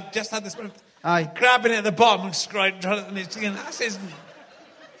I just had this grabbing it at the bottom and trying to, and it's this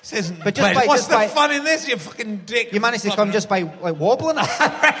isn't. But just what's the by- fun in this? You fucking dick. You managed to come just by wobbling it.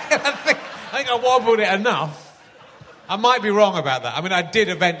 I think I wobbled it enough. I might be wrong about that. I mean, I did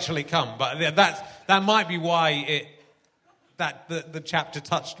eventually come, but that might be why the chapter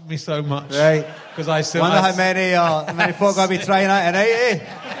touched me so much. Right. Because I still Wonder how many folk I'll be trying that tonight, eh?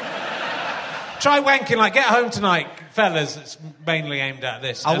 Try wanking, get home tonight, fellas. It's mainly aimed at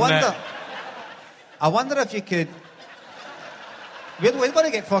this. I wonder if you could. We're going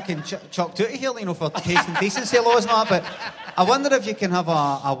to get fucking chucked out of here, for taste and decency laws and all that, but I wonder if you can have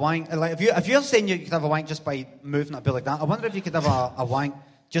a wank. Like, if you're saying you could have a wank just by moving it a bit like that, I wonder if you could have a wank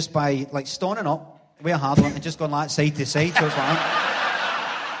just by, stoning up with a hard one and just going side to side. So it's like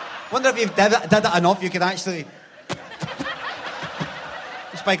that. Wonder if you did it enough, you could actually.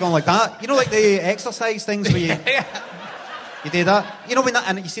 Just by going like that. Like the exercise things where you do that.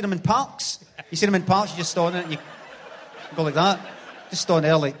 And you see them in parks. You just stand there and you go like that. Just stand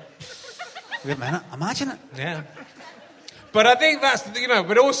there wait a minute, imagine it. Yeah. But I think that's,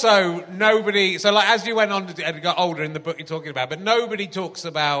 but also nobody, so as you went on to got older in the book you're talking about, but nobody talks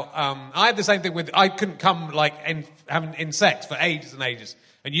about, I had the same thing with, I couldn't come in sex for ages and ages.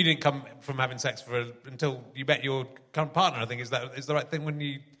 And you didn't come from having sex until you met your current partner, I think. Is the right thing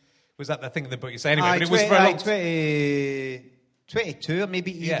was that the thing in the book you say? Anyway, but it was for a long 22 or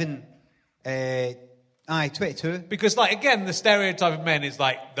maybe even... 22. Because, again, the stereotype of men is,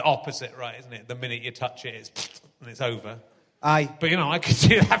 the opposite, right, isn't it? The minute you touch it, it's over. Aye. But, I could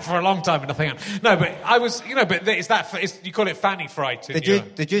do that for a long time and nothing else. No, but I was, but you call it fanny fright. Did you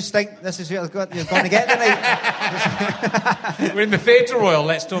think this is what you're going to get tonight? We're in the Theatre Royal,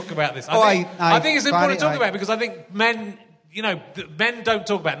 let's talk about this. I think it's important to talk aye. about it because I think men, men don't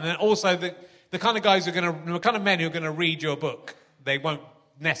talk about it. And then also the kind of guys the kind of men who are going to read your book, they won't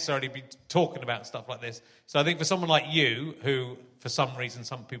necessarily be talking about stuff like this. So I think for someone like you, who for some reason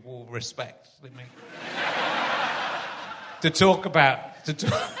some people will respect me, to talk about Did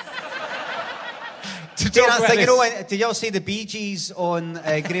you all see the Bee Gees on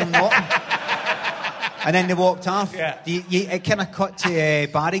Graham Norton? And then they walked off. Yeah. It kind of cut to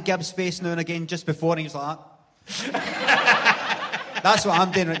Barry Gibb's face now and again just before, and he was like that. That's what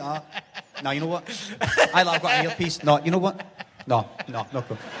I'm doing right now. No, you know what? I've got an earpiece. No, you know what? No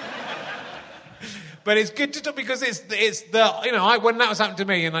problem. But it's good to talk because it's the when that was happening to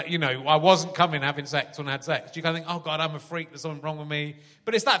me and I wasn't coming having sex when I had sex. You kind of think, oh God, I'm a freak. There's something wrong with me.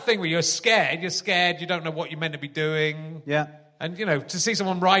 But it's that thing where you're scared. You don't know what you're meant to be doing. Yeah. And to see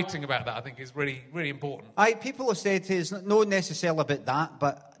someone writing about that, I think is really, really important. People have said to us, not necessarily about that,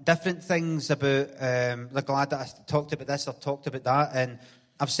 but different things about. They're glad that I talked about this or talked about that. And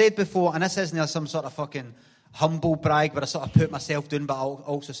I've said before, and this isn't some sort of fucking humble brag where I sort of put myself down, but I'll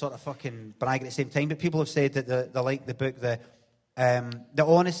also sort of fucking brag at the same time. But people have said that they like the book, the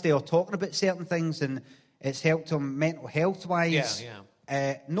honesty of talking about certain things, and it's helped them mental health wise. Yeah.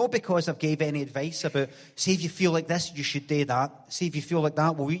 Not because I've gave any advice about, say if you feel like this, you should do that. See if you feel like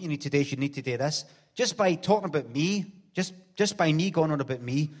that, well, what you need to do is you need to do this. Just by talking about me, just by me going on about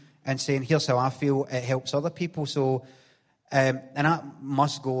me and saying, here's how I feel, it helps other people. So, and that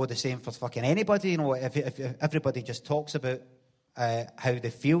must go the same for fucking anybody. If everybody just talks about how they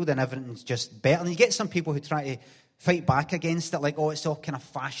feel, then everything's just better. And you get some people who try to fight back against it, like, oh, it's all kind of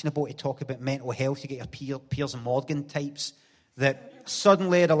fashionable to talk about mental health. You get your Piers Morgan types that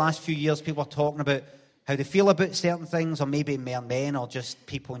suddenly, the last few years, people are talking about how they feel about certain things, or maybe mere men, or just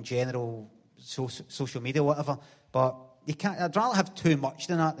people in general, social media, whatever. But you can't. I'd rather have too much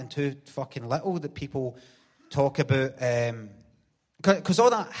than that than too fucking little that people talk about. Because all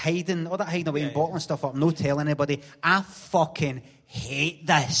that hiding away and bottling stuff up, no telling anybody. I fucking hate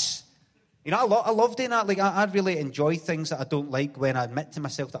this. I love doing that. Like, I really enjoy things that I don't like when I admit to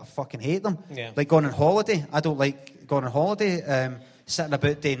myself that I fucking hate them. Yeah. Like going on holiday. I don't like going on holiday, sitting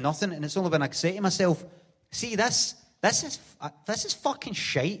about doing nothing. And it's only when I say to myself, see, this is fucking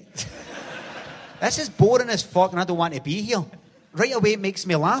shite. This is boring as fuck and I don't want to be here. Right away, it makes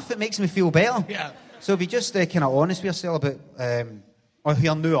me laugh. It makes me feel better. Yeah. So if you just kind of honest with yourself about... or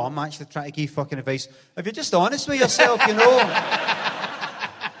here now I'm actually trying to give fucking advice. If you're just honest with yourself,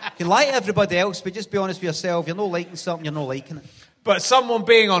 You can lie to everybody else, but just be honest with yourself. You're not liking something, you're not liking it. But someone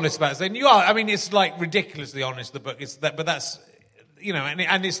being honest about it, saying you are. I mean, it's like ridiculously honest. The book is that, but that's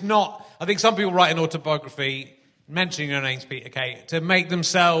and it's not. I think some people write an autobiography mentioning their name's Peter Kay to make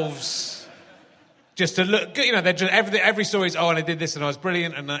themselves just to look good. They're just, every story is, and I did this and I was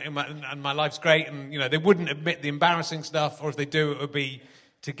brilliant and my life's great, and they wouldn't admit the embarrassing stuff, or if they do, it would be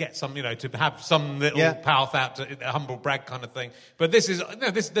to get some, to have some little path out to a humble brag kind of thing. But this is,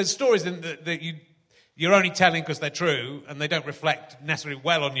 there's stories that you're only telling because they're true and they don't reflect necessarily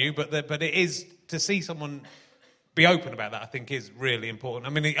well on you, but it is to see someone be open about that, I think, is really important. I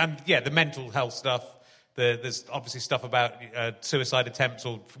mean, the mental health stuff. There's obviously stuff about suicide attempts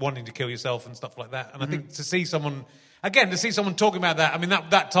or wanting to kill yourself and stuff like that. And I think to see someone talking about that. I mean,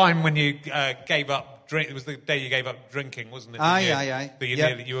 that time when you gave up drink, it was the day you gave up drinking, wasn't it? Aye.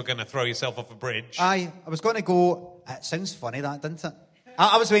 That you were going to throw yourself off a bridge. Aye, I was going to go. It sounds funny, that, didn't it?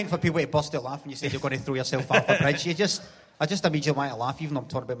 I was waiting for people to bust out laughing when you said you're going to throw yourself off a bridge. I just immediately wanted to laugh, even though I'm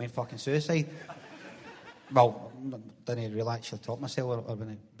talking about my fucking suicide. Well, didn't really actually talk myself or when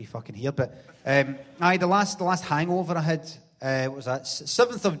I'd be fucking here, but the last hangover I had, what was that?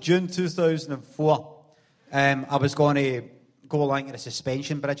 7th of June 2004. I was going to go along to the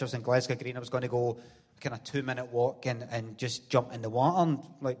suspension bridge. I was in Glasgow Green. I was going to go kind of 2-minute walk and just jump in the water and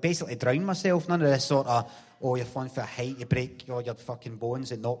like basically drown myself. None of this sort of, you're fun for a height, you break all your fucking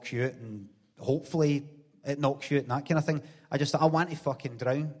bones, it knocks you out, and hopefully it knocks you out and that kind of thing. I want to fucking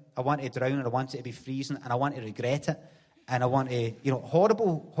drown. I want to drown, and I want it to be freezing, and I want to regret it, and I want to,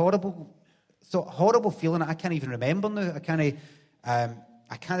 horrible feeling. I can't even remember now. I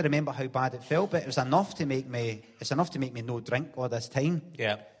can't remember how bad it felt, but it was enough to make me. It's enough to make me no drink all this time.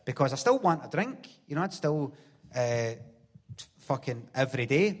 Yeah. Because I still want a drink. I'd still fucking every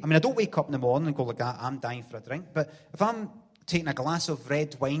day. I mean, I don't wake up in the morning and go like that. I'm dying for a drink. But if I'm taking a glass of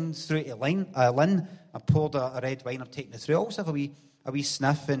red wine through to Lynn, I poured a red wine, I'm taking it through. I also have a wee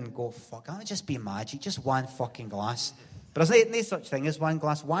sniff and go, fuck, that'll just be magic, just one fucking glass. But there's no such thing as one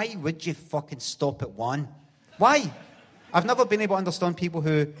glass. Why would you fucking stop at one? Why? I've never been able to understand people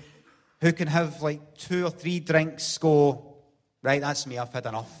who can have like 2 or 3 drinks, go, right, that's me, I've had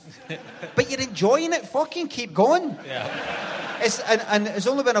enough. But you're enjoying it, fucking keep going. Yeah. It's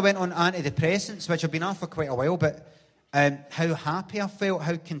only when I went on antidepressants, which I've been on for quite a while, but how happy I felt,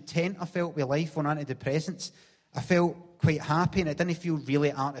 how content I felt with life on antidepressants. I felt quite happy, and it didn't feel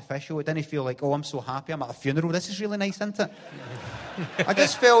really artificial. It didn't feel like, I'm so happy, I'm at a funeral. This is really nice, isn't it? I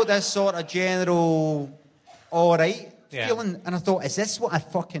just felt this sort of general, all right feeling, and I thought, is this what a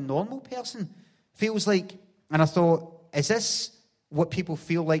fucking normal person feels like? And I thought, is this what people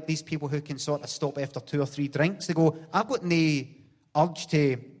feel like, these people who can sort of stop after 2 or 3 drinks? They go, I've got no urge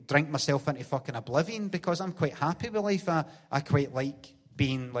to drink myself into fucking oblivion because I'm quite happy with life. I quite like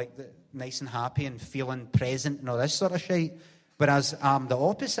being like nice and happy and feeling present and all this sort of shit. Whereas I'm the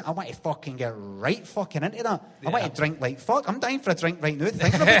opposite. I want to fucking get right fucking into that. I want to drink like fuck. I'm dying for a drink right now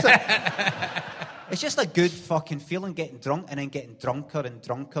thinking about it. It's just a good fucking feeling, getting drunk and then getting drunker and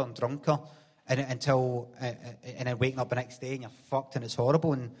drunker and drunker until and then waking up the next day and you're fucked and it's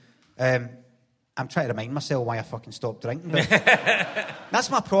horrible. And I'm trying to remind myself why I fucking stopped drinking. But that's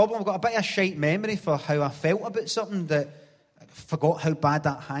my problem. I've got a bit of a shite memory for how I felt about something, that I forgot how bad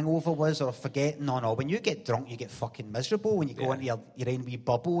that hangover was, or forgetting, no. When you get drunk, you get fucking miserable when you go into your own wee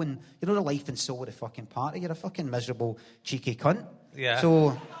bubble, and you're not the life and soul of the fucking party. You're a fucking miserable, cheeky cunt. Yeah.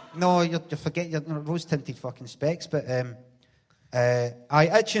 So, no, you forget your rose-tinted fucking specs, but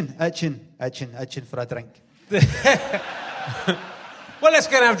itching for a drink. Well, let's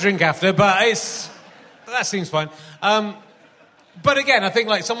go and have a drink after, but that seems fine. But again, I think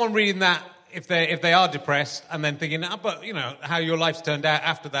like someone reading that, if they are depressed and then thinking, but how your life's turned out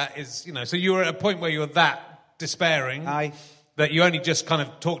after that is, so you were at a point where you were that despairing that you only just kind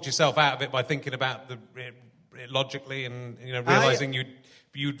of talked yourself out of it by thinking about it logically and realizing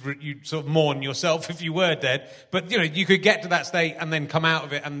you'd sort of mourn yourself if you were dead. But you could get to that state and then come out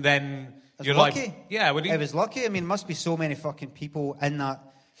of it and then. You're lucky. I was lucky. I mean, must be so many fucking people in that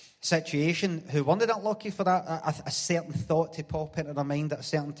situation who weren't that lucky for that. A certain thought to pop into their mind at a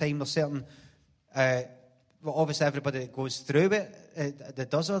certain time. There's certain, obviously everybody that goes through it,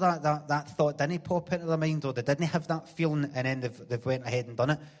 that does all that thought didn't pop into their mind, or they didn't have that feeling, and then they've went ahead and done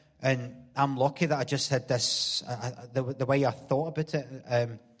it. And I'm lucky that I just had this, the way I thought about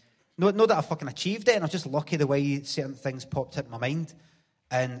it. Not that I fucking achieved it, and I'm just lucky the way certain things popped into my mind.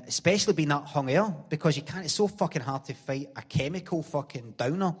 And especially being that hung air, because it's so fucking hard to fight a chemical fucking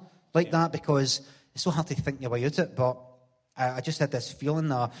downer like that, because it's so hard to think your way out of it. But I just had this feeling,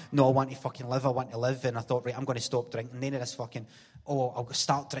 no, I want to fucking live, I want to live, and I thought, right, I'm going to stop drinking. And then this fucking, I'll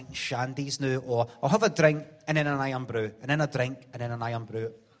start drinking shandies now, or I'll have a drink and then an iron brew, and then a drink and then an iron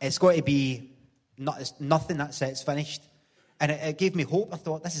brew. It's got to be nothing, that's it, it's finished. And it gave me hope. I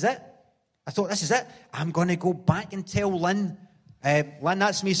thought, this is it. I'm going to go back and tell Lynn, Lynn,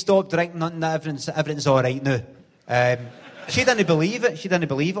 that's me, stop drinking, nothing, everything's all right now. She didn't believe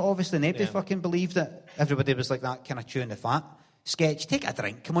it. Obviously, nobody fucking believed it. Everybody was like that kind of chewing the fat. Sketch, take a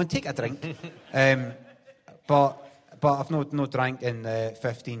drink. Come on, take a drink. But I've no drank in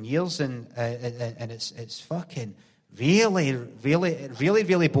 15 years, and it's fucking really, really, really,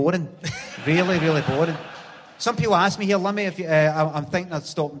 really boring. Really, really boring. Some people ask me here, Limmy, if I'm thinking of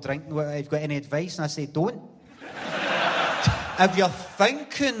stopping drinking, have you got any advice? And I say, don't. If you're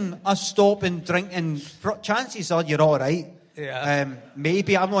thinking of stopping drinking, chances are you're all right. Yeah.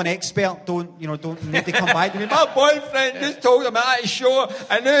 Maybe I'm not an expert. Don't need to come back to me. My boyfriend just told him at a show,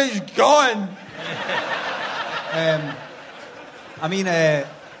 and now he's gone.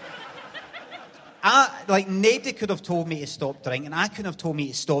 Nobody could have told me to stop drinking. I couldn't have told me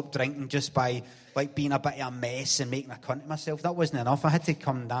to stop drinking just by being a bit of a mess and making a cunt of myself. That wasn't enough. I had to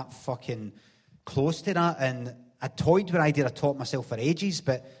come that fucking close to that, and I toyed with the idea. I taught myself for ages,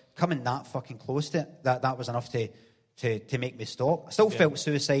 but coming that fucking close to it, that was enough to make me stop. I still felt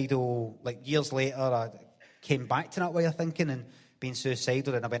suicidal. Years later, I came back to that way of thinking and being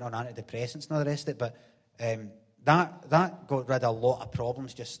suicidal, and I went on antidepressants and all the rest of it. But that got rid of a lot of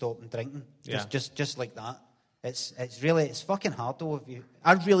problems. Just stopping drinking, just like that. It's fucking hard though.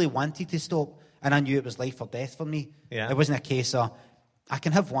 I really wanted to stop, and I knew it was life or death for me. Yeah. It wasn't a case of I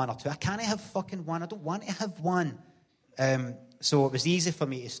can have one or two. I can't have fucking one. I don't want to have one. So it was easy for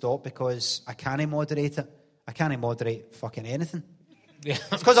me to stop because I can't moderate it. I can't moderate fucking anything. Yeah.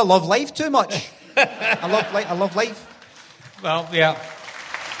 It's because I love life too much. I love life. Well, yeah.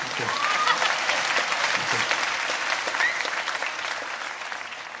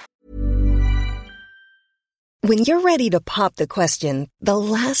 When you're ready to pop the question, the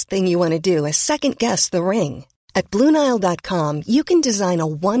last thing you want to do is second-guess the ring. At BlueNile.com, you can design a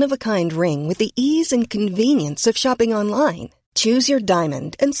one-of-a-kind ring with the ease and convenience of shopping online. Choose your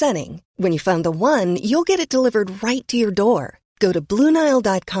diamond and setting. When you find the one, you'll get it delivered right to your door. Go to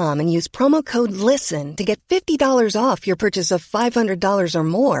BlueNile.com and use promo code LISTEN to get $50 off your purchase of $500 or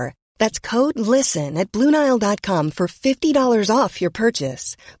more. That's code LISTEN at BlueNile.com for $50 off your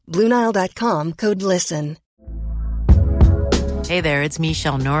purchase. BlueNile.com, code LISTEN. Hey there, it's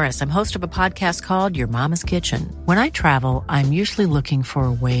Michelle Norris. I'm host of a podcast called Your Mama's Kitchen. When I travel, I'm usually looking for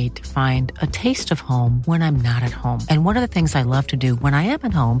a way to find a taste of home when I'm not at home. And one of the things I love to do when I am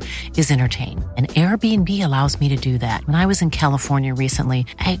at home is entertain. And Airbnb allows me to do that. When I was in California recently,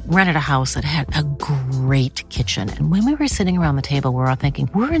 I rented a house that had a great kitchen. And when we were sitting around the table, we were all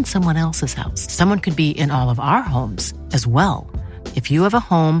thinking, we're in someone else's house. Someone could be in all of our homes as well. If you have a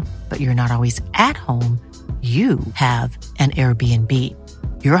home, but you're not always at home, you have an Airbnb.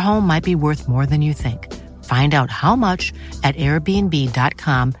 Your home might be worth more than you think. Find out how much at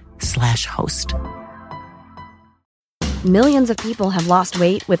airbnb.com/host. Millions of people have lost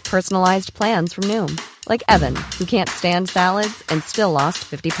weight with personalized plans from Noom. Like Evan, who can't stand salads and still lost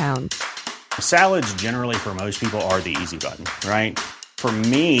 50 pounds. Salads generally for most people are the easy button, right? For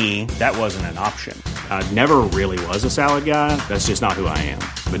me, that wasn't an option. I never really was a salad guy. That's just not who I am.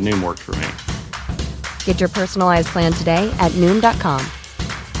 But Noom worked for me. Get your personalized plan today at Noom.com.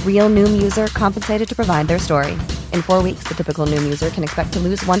 Real Noom user compensated to provide their story. In 4 weeks, the typical Noom user can expect to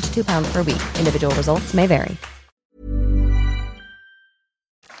lose 1 to 2 pounds per week. Individual results may vary.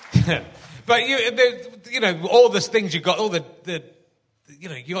 But all those things you got, all the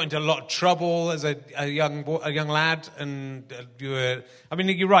you got into a lot of trouble as a young lad, and you were. I mean,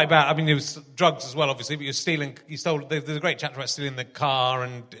 you're right about. I mean, there was drugs as well, obviously, but you stole. There's a great chapter about stealing the car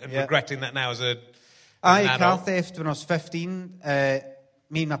and regretting that now as a. Car theft when I was 15.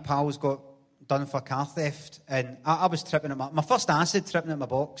 Me and my pals got done for car theft, and I was tripping at my first acid, tripping at my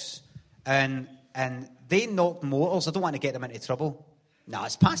box, and they knocked motors. I don't want to get them into trouble. No,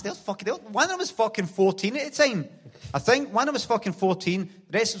 it's past. One of them was fucking 14 at the time. I think one of them was fucking 14.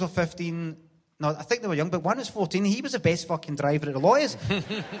 The rest were 15. No, I think they were young, but one was 14. He was the best fucking driver at the lawyers.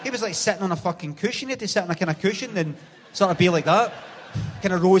 He was like sitting on a fucking cushion. He had to sit on a kind of cushion and sort of be like that.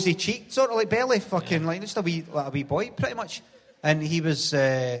 Kind of rosy cheeked, sort of like belly, fucking like just a wee boy, pretty much. And he was,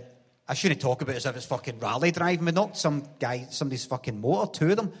 I shouldn't talk about it as if it's fucking rally driving. We knocked somebody's fucking motor, 2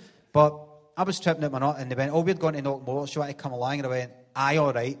 of them. But I was tripping at my nut, and they went, we're going to knock motors, so you want to come along? And I went, aye,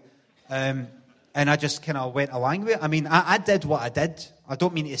 all right. And I just kind of went along with it. I mean, I did what I did. I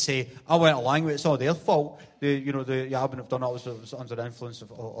don't mean to say I went along with it. It's all their fault. The album have done it was under the influence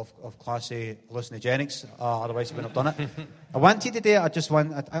of Class A hallucinogenics. Otherwise, I wouldn't have done it. I wanted to do it.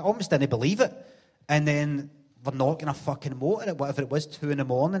 I almost didn't believe it. And then we're knocking a fucking motor at whatever it was, 2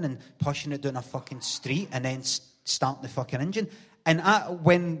 a.m, and pushing it down a fucking street, and then starting the fucking engine. And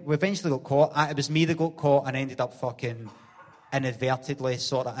when we eventually got caught, it was me that got caught and ended up fucking inadvertently,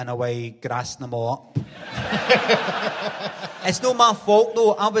 sort of in a way, grassing them all up. It's not my fault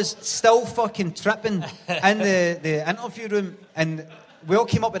though. I was still fucking tripping in the interview room, and we all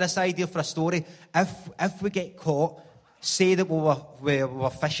came up with this idea for a story. If we get caught, say that we were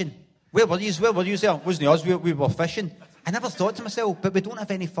fishing. Where were you there? Wasn't it us? We were fishing. I never thought to myself, but we don't have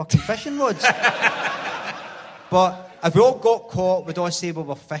any fucking fishing rods. But if we all got caught, we'd all say we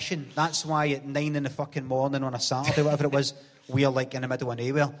were fishing. That's why at 9 in the fucking morning on a Saturday, whatever it was, we're like in the middle of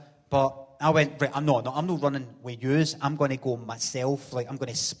nowhere. But I went, right, I'm not running with yous. I'm going to go myself. Like, I'm going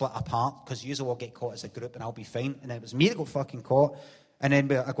to split apart because yous will all get caught as a group and I'll be fine. And it was me that got fucking caught. And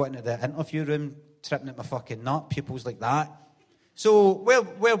then I got into the interview room, tripping at my fucking nut, pupils like that. So, where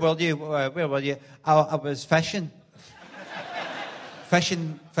were you? Where were you? I was fishing.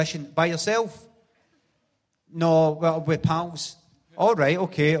 Fishing by yourself? No, well, with pals. All right,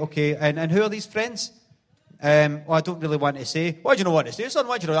 okay. And who are these friends? Well, I don't really want to say. Why do you not want to say, son?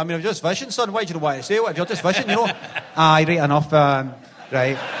 Why do you know? I mean, I'm just fishing, son. Why do you not want to say? What, if you're just fishing, you know? Aye, right enough.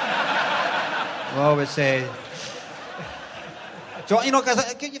 Right. Well, it's you know,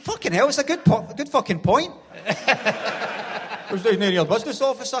 because fucking hell, it's a good fucking point. I was doing your business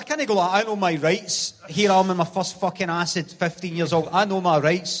officer. I can't go like, I know my rights. Here I am in my first fucking acid, 15 years old. I know my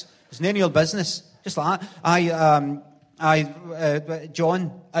rights. It's none of your business. Just like that.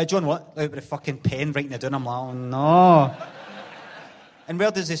 John what? Out with a fucking pen writing it down. I'm like, oh no. And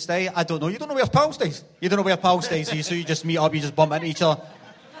where does he stay? I don't know. You don't know where Pal stays? You don't know where Pal stays, so you just meet up, you just bump into each other.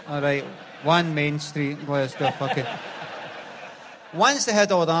 All right, 1 Main Street. Let's go fucking. Once they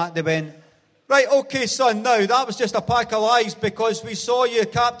had all that, they went, right, okay, son, now, that was just a pack of lies because we saw you,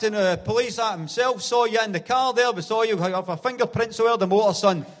 Captain of Police at himself, saw you in the car there, we saw you have a fingerprint somewhere, the motor,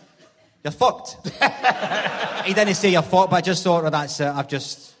 son. You're fucked. He didn't say you're fucked, but I just thought, well, that's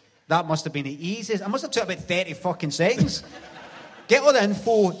it. That must have been the easiest. I must have took about 30 fucking seconds. Get all the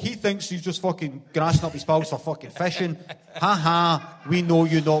info. He thinks he's just fucking grassing up his pals for fucking fishing. Ha ha, we know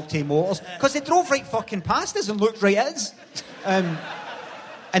you knocked 10 motors. Because they drove right fucking past us and looked right at us. And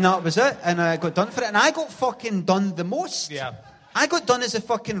that was it. And I got done for it. And I got fucking done the most. Yeah. I got done as a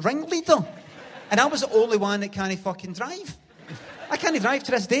fucking ringleader. And I was the only one that can't fucking drive. I can't drive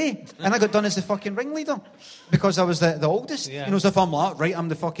to this day. And I got done as the fucking ringleader. Because I was the oldest. Yeah. You know, as if I'm like, right, I'm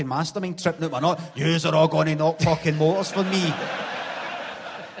the fucking mastermind tripping out my nut. Yous are all going to knock fucking motors for me.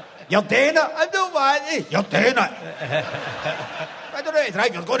 You're doing it. I don't want it. You're doing it. I don't know how to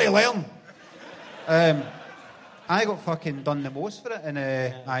drive. You're going to learn. I got fucking done the most for it, and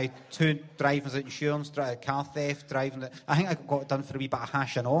I 2 driving without insurance, car theft, driving. I think I got done for a wee bit of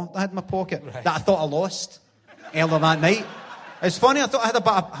hash and all that I had in my pocket that I thought I lost earlier that night. It's funny, I thought I had a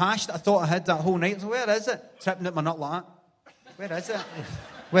bit of hash that I thought I had that whole night. So where is it? Tripping at my nut like that.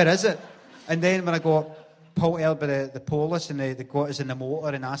 Where is it? And then when I got pulled out by the police and they got us in the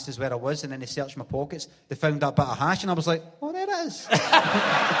motor and asked us where I was, and then they searched my pockets, they found that bit of hash, and I was like, oh, there it is.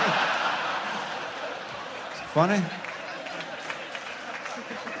 Funny.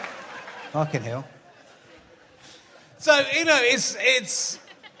 Fucking hell. So, you know, it's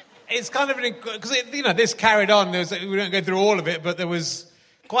kind of because this carried on. We don't go through all of it, but there's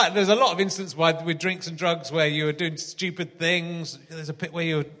a lot of instances with drinks and drugs where you were doing stupid things. There's a bit where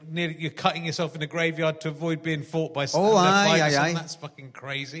you're cutting yourself in the graveyard to avoid being fought by someone. Aye. That's fucking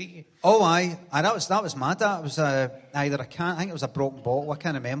crazy. Oh, aye. That was mad. That was either I think it was a broken bottle. I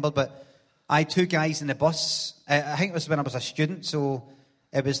can't remember, but I 2 guys in the bus. I think it was when I was a student, so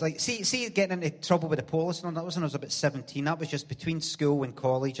it was like, see, getting into trouble with the police and all that was when I was about 17. That was just between school and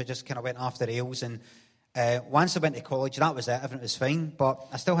college. I just kind of went off the rails, and once I went to college, that was it. Everything was fine, but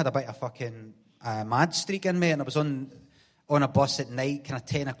I still had a bit of fucking mad streak in me, and I was on a bus at night, kind of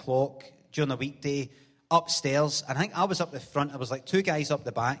 10 o'clock during the weekday, upstairs, and I think I was up the front. I was like 2 guys up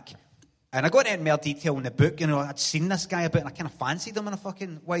the back, and I got into more detail in the book. You know, I'd seen this guy a bit, and I kind of fancied him in a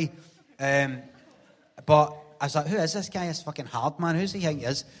fucking way. But I was like, who is this guy? This fucking hard man. Who's he think he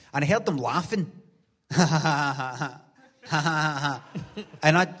is? And I heard them laughing. And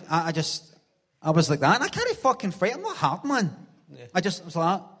I was like that. And I can't fucking fight. I'm not hard man. Yeah. I was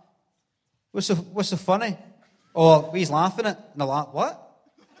like, what's so funny? Oh, he's laughing at. And they're like, what?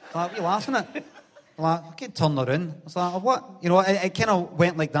 Like, what are you laughing at? I'm Like, I can't turn around. I was like, oh, what? You know, it kind of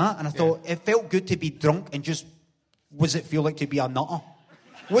went like that, and I thought, it felt good to be drunk and just, what does it feel like to be a nutter?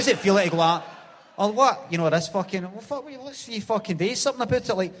 What does it feel like to go like, oh, what? You know, this fucking, well, fuck, let's see fucking do something about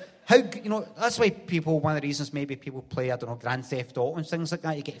it. Like, how, you know, that's why people, one of the reasons maybe people play, I don't know, Grand Theft Auto and things like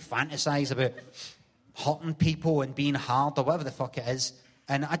that, you get to fantasise about hurting people and being hard or whatever the fuck it is.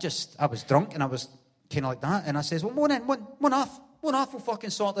 And I was drunk and I was kind of like that, and I says, well, one off, we'll fucking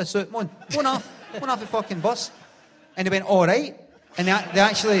sort this out, one off the fucking bus. And they went, all right. And they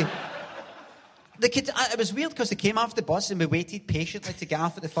actually, it was weird because they came off the bus and we waited patiently to get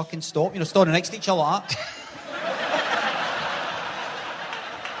off at the fucking stop, you know, standing next to each other like that.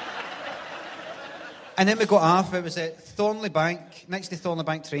 And then we got off, it was at Thornley Bank, next to Thornley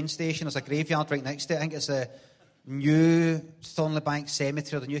Bank train station, there's a graveyard right next to it. I think it's a new Thornley Bank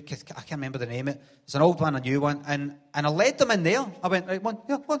Cemetery, or the new, I can't remember the name of it. It's an old one, a new one. And I led them in there. I went, right, one.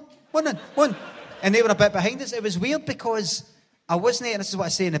 And they were a bit behind us. It was weird because I wasn't, and this is what I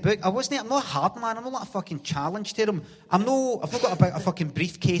say in the book, I'm not a hard man, I'm not like a fucking challenge to them. I've not got a fucking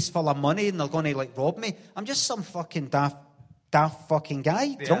briefcase full of money and they're going to like rob me. I'm just some fucking daft fucking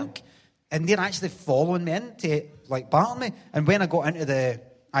guy, drunk. And they're actually following me in to like batter me. And when I got into the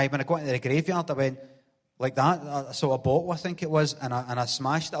graveyard, I went like that. I saw a bottle, I think it was, and I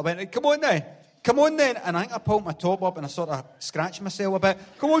smashed it. I went, come on then. And I think I pulled my top up and I sort of scratched myself a bit.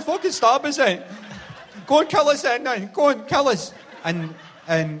 Come on, fucking stab us then. Go and kill us then now. Go and kill us. And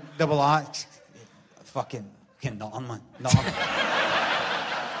they were like, fucking nothing, man. Nothing.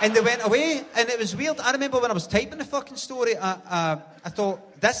 And they went away, and it was weird. I remember when I was typing the fucking story, I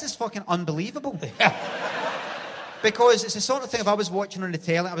thought, this is fucking unbelievable. Because it's the sort of thing, if I was watching on the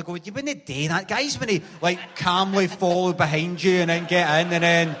telly, I would go, you wouldn't do that. Guys, when they, like, calmly follow behind you and then get in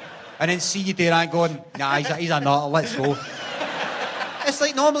and then see you do that going, nah, he's a nutter, let's go. It's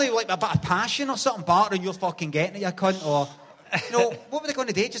like normally, like, a bit of passion or something, bartering you're fucking getting it, you cunt, or, you know, what were they going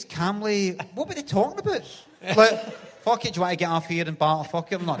to do? Just calmly, what were they talking about? Like, fuck it, do you want to get off here and barter?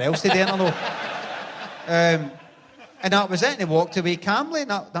 Fuck it, I'm nothing else to do, I know. And that was it, and they walked away calmly, and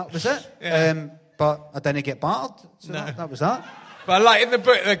that was it. Yeah. But I didn't get battered, so no. that was that. But like in the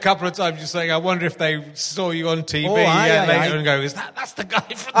book, a couple of times you're saying, I wonder if they saw you on TV later and go, that's the guy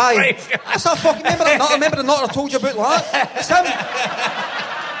from the graveyard? That's not fucking, remember the nutter I told you about that? It's him.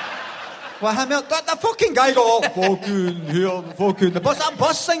 Well, that fucking guy got, fucking, the bus, that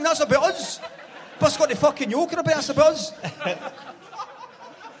bus thing, that's about us. Bus got the fucking yoker about us, about us.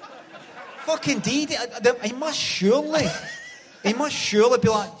 Fucking D, he must surely be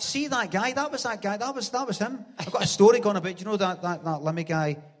like, see that guy, that was him. I've got a story going about, you know that Limmy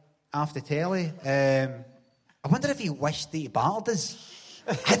guy off the telly? I wonder if he wished that he battered us.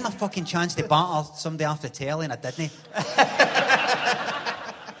 I had my fucking chance to batter somebody off the telly and I didn't.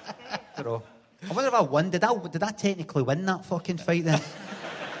 I wonder if I won. Did I technically win that fucking fight then?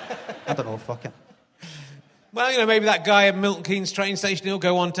 I don't know, fuck it. Well, you know, maybe that guy at Milton Keynes train station, he'll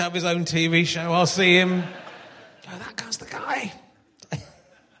go on to have his own TV show. I'll see him. Oh, that guy's the guy.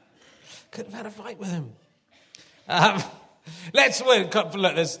 Could have had a fight with him.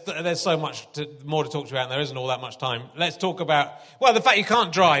 Look, there's so much more to talk to you about, and there isn't all that much time. Let's talk about, well, the fact you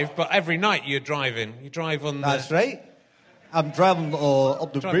can't drive, but every night you're driving. You drive on That's right. I'm driving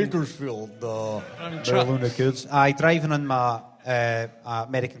up to Bakersfield, Luna Kids. I'm driving on my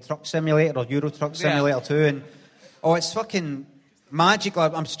American Truck Simulator or Euro Truck Simulator too, and it's fucking magical.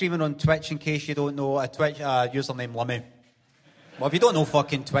 I'm streaming on Twitch, in case you don't know. Twitch username Limmy. Well, if you don't know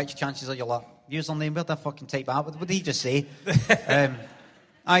fucking Twitch, chances are you're like, username, where'd I fucking type that? What did he just say?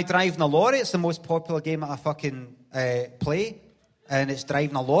 I drive in a lorry. It's the most popular game that I fucking play. And it's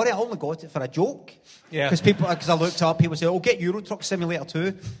driving a lorry. I only got it for a joke. Yeah. Because I looked up, people say, get Euro Truck Simulator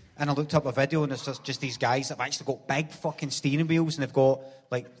 2. And I looked up a video, and it's just these guys that have actually got big fucking steering wheels, and they've got,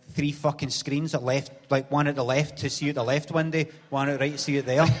 like, 3 fucking screens at left, like, one at the left to see out the left window, one at the right to see out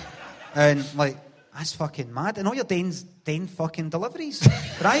there. And, like, that's fucking mad. And all you're doing fucking deliveries.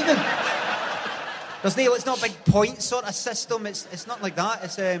 Driving. It's not a big point sort of system. It's not like that.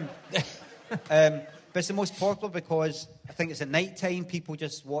 It's, but it's the most popular because I think it's at night time. People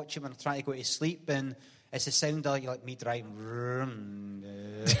just watch it when they're trying to go to sleep, and it's the sound of like me driving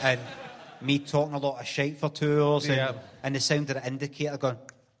and me talking a lot of shit for 2 hours, and the sound of the indicator going.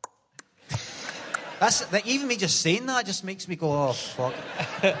 That's like, even me just saying that just makes me go, oh fuck.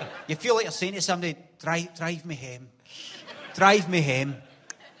 You feel like you're saying to somebody, drive me home, drive me home.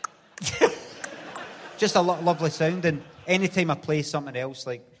 Just a lovely sound, and anytime I play something else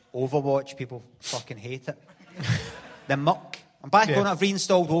like Overwatch, people fucking hate it. The muck. I'm back on it. I've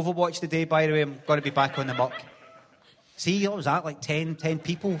reinstalled Overwatch today, by the way. I'm going to be back on the muck. See, what was that? Like 10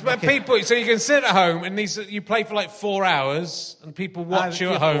 people? But people, so you can sit at home and you play for like 4 hours, and people watch you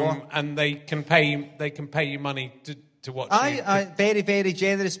at home, and they can pay you money to watch you. Very, very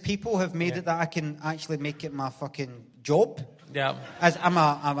generous people have made it that I can actually make it my fucking job. Yeah. As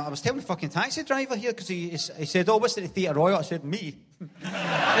I was telling the fucking taxi driver here, because he said, "Oh, what's at the Theatre Royal?" I said, "Me."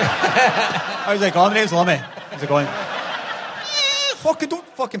 I was like, "Oh, my name's Lummy." He's like going, "Fucking don't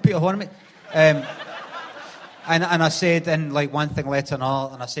fucking put a horn on me." And I said, and like one thing led to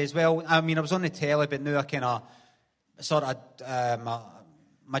another, and I says, "Well, I mean, I was on the telly, but now I kind of sort of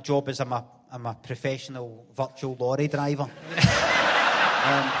my job is I'm a professional virtual lorry driver."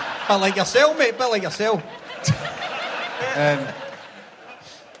 But like yourself, mate. But like yourself.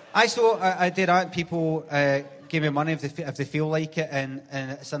 I did that. People give me money if they feel like it, and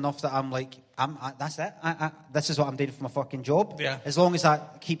it's enough that I'm like, that's it. This is what I'm doing for my fucking job. Yeah. As long as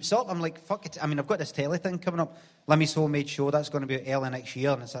that keeps up, I'm like, fuck it. I mean, I've got this telly thing coming up. Lemmy's Homemade Show. That's going to be early next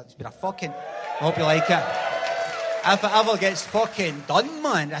year, and it's been a fucking. I hope you like it. If it ever gets fucking done,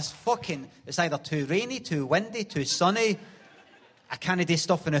 man, it's either too rainy, too windy, too sunny. I can't do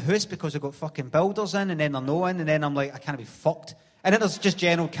stuff in the house because I've got fucking builders in, and then they're no in, and then I'm like, I can't be fucked. And then there's just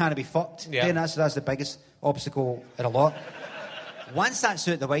general can't be fucked. Yeah. Then that's the biggest obstacle in a lot. Once that's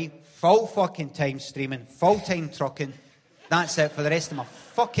out the way, full fucking time streaming, full time trucking, that's it for the rest of my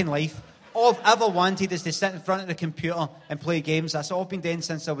fucking life. All I've ever wanted is to sit in front of the computer and play games. That's all I've been doing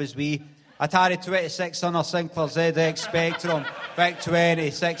since I was wee. Atari 2600, Sinclair ZX Spectrum,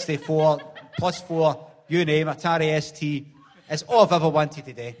 VIC-20, 64, +4, you name it, Atari ST. It's all I've ever wanted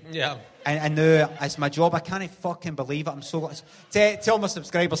to do. Yeah. And now it's my job. I can't fucking believe it. I'm so... Tell my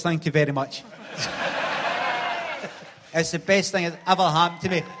subscribers thank you very much. It's the best thing that's ever happened to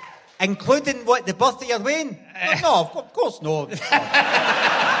me. Including what, the birthday you're Wayne? No, of course not. Of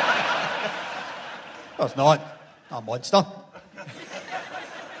course not. I'm a monster.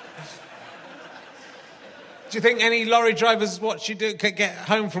 Do you think any lorry drivers could get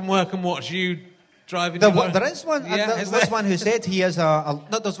home from work and watch you driving? There is one. Yeah, there's one who said he is no,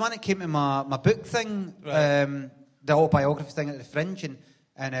 there's one that came to my book thing, right. The autobiography thing at the Fringe,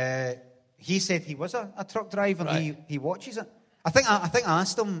 and he said he was a truck driver. Right. And he watches it. I think I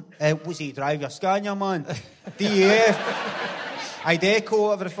asked him, was he drive your Scania, man? DEF, Iveco,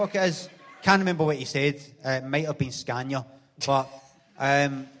 whatever the fuck it is. Can't remember what he said. It might have been Scania, but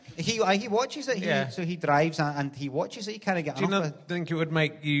he watches it. So he drives and he watches it. He can't get. Do you not think it would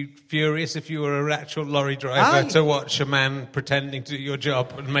make you furious if you were an actual lorry driver to watch a man pretending to do your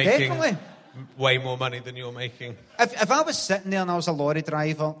job and making way more money than you're making? If I was sitting there and I was a lorry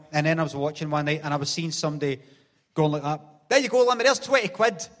driver and then I was watching one night and I was seeing somebody going like that, there you go, Limmy, there's 20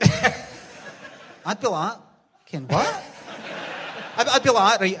 quid. I'd be like, what? I'd be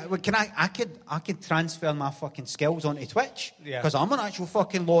like, right, well, I could transfer my fucking skills onto Twitch because I'm an actual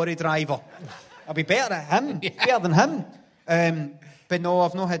fucking lorry driver. I'll be better at him, better than him. But no,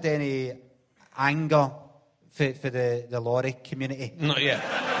 I've not had any anger for the lorry community. Not yet.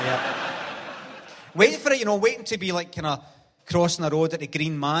 Yeah. Waiting for it, waiting to be like kind of crossing the road at the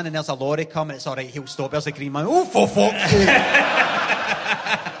Green Man and there's a lorry coming, it's all right, he'll stop, there's the Green Man. Oh, for fuck's sake.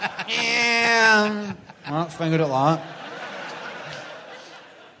 I've fingered it like that.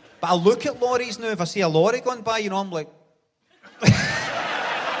 But I look at lorries now, if I see a lorry going by, I'm like...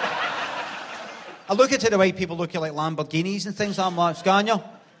 I look at it the way people look at like Lamborghinis and things, I'm like, Scania?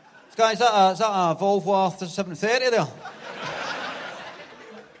 Is that a Volvo R730 there?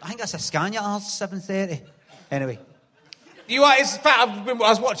 I think that's a Scania R730. Anyway. It's fact, I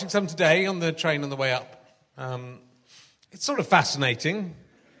was watching some today on the train on the way up. It's sort of fascinating.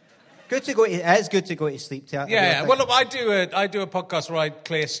 It is good to go to sleep to. Yeah. Well, look, I do a podcast where I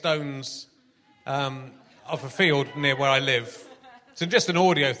clear stones off a field near where I live. So just an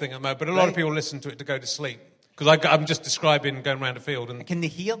audio thing at the moment, but a lot of people listen to it to go to sleep. Because I'm just describing going around a field. And can they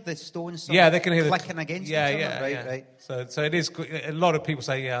hear the stones? Yeah, they can hear clicking against each other. Right. So it is. A lot of people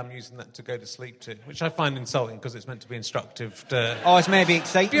say, I'm using that to go to sleep too, which I find insulting because it's meant to be instructive. It's meant to be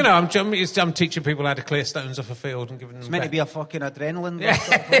exciting. I'm teaching people how to clear stones off a field and giving them. It's meant to be a fucking adrenaline.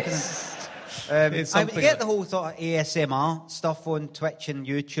 I get the whole sort of ASMR stuff on Twitch and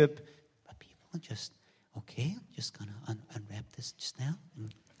YouTube, but people are just I'm just gonna unwrap this just now.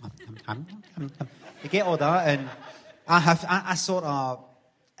 You get all that, and I sort of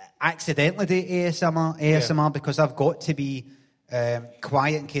accidentally do ASMR because I've got to be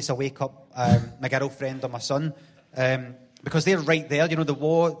quiet in case I wake up my girlfriend or my son, because they're right there. The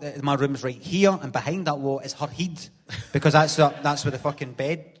wall, my room's right here, and behind that wall is her head, because that's where the fucking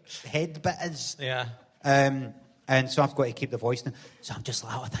head bit is. Yeah. And And so I've got to keep the voice down. So I'm just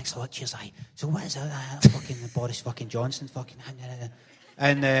like, oh, thanks a lot, cheers, aye. So what is it? Fucking Boris fucking Johnson, fucking...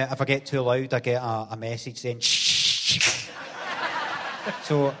 And if I get too loud, I get a message saying, shh.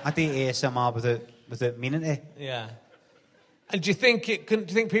 So I do ASMR without meaning to. Yeah. And do you think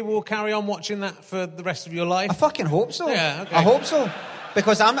people will carry on watching that for the rest of your life? I fucking hope so. Yeah, okay. I hope so.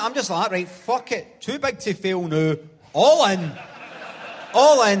 Because I'm just like, right, fuck it. Too big to fail now. All in.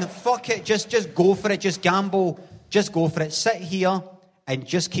 All in. Fuck it. Just go for it. Just gamble. Just go for it. Sit here and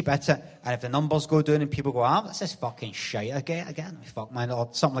just keep at it. And if the numbers go down and people go, this is fucking shite again. Fuck, man. Or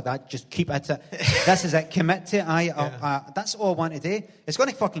something like that. Just keep at it. This is it. Commit to it. That's all I want to do. It's going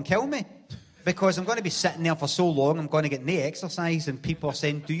to fucking kill me. Because I'm going to be sitting there for so long, I'm going to get no exercise, and people are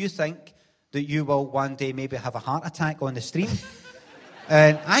saying, do you think that you will one day maybe have a heart attack on the stream?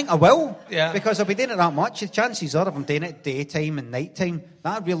 And I think I will, because I'll be doing it that much. The chances are, if I'm doing it daytime and nighttime,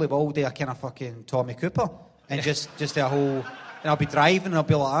 that I really will do a kind of fucking Tommy Cooper, and just a whole, and I'll be driving and I'll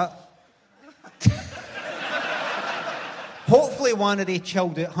be like that. Hopefully one of the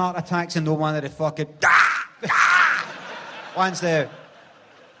chilled out heart attacks and no one of the fucking, one's the...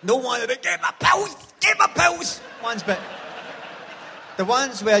 No one of the get my pills ones, but the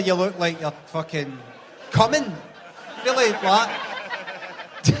ones where you look like you're fucking coming, really, like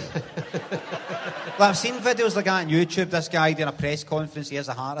I've seen videos like that on YouTube, this guy doing a press conference, he has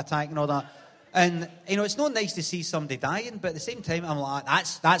a heart attack and all that, and, you know, it's not nice to see somebody dying, but at the same time, I'm like,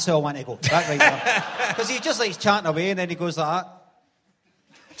 that's how I want to go, that right there. Because he just likes chatting away, and then he goes like that.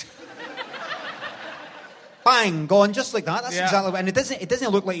 Bang, gone, just like that. That's exactly what... And it doesn't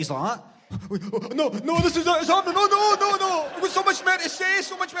look like he's like that. No, this is it's happening. No. I've got so much more to say,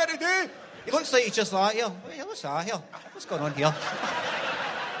 so much more to do. He looks like he's just like, here, what's that here? What's going on here?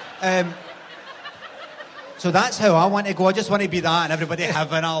 So that's how I want to go. I just want to be that and everybody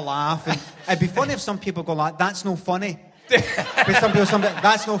having a laugh. And it'd be funny if some people go like, that's no funny. But some people,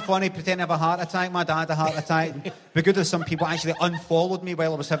 that's no funny, pretend to have a heart attack. My dad had a heart attack. It'd be good if some people actually unfollowed me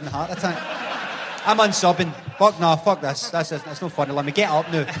while I was having a heart attack. I'm unsubbing. Fuck this. That's no funny. Let me get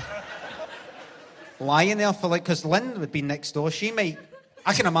up now. Lying there for because Lynn would be next door. She might...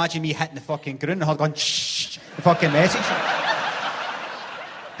 I can imagine me hitting the fucking ground and her going, shh, the fucking message.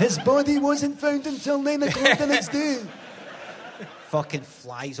 His body wasn't found until 9 o'clock the next day. Fucking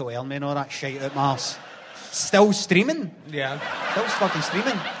flies away me and all that shit out Mars. Still streaming. Yeah. Still fucking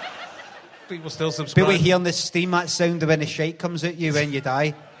streaming. People still subscribe. People hearing this stream, that sound of when the shite comes at you when you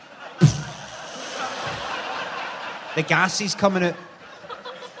die. The gas is coming out.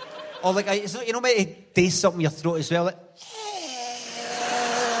 Or like, it's not, you know, when it does something in your throat as well. Like,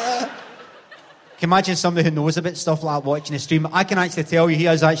 can you imagine somebody who knows about stuff like that watching the stream? I can actually tell you he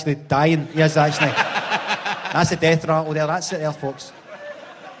is actually dying. He is actually. That's a death rattle there. That's it there, folks.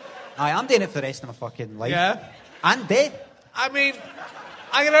 I'm doing it for the rest of my fucking life. Yeah. And dead. I mean...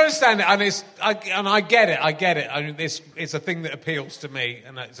 I can understand it, and I get it. I mean, it's a thing that appeals to me,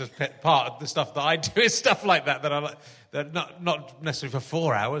 and it's a part of the stuff that I do is stuff like that I like. That not necessarily for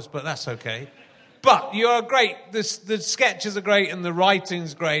 4 hours, but that's okay. But you are great. The sketches are great, and the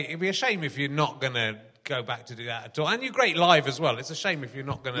writing's great. It'd be a shame if you're not going to go back to do that at all. And you're great live as well. It's a shame if you're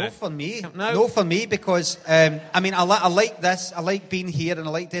not going to. No for me. No for me because I mean I like this. I like being here and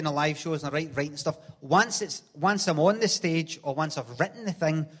I like doing the live shows and I like writing stuff. Once I'm on the stage or once I've written the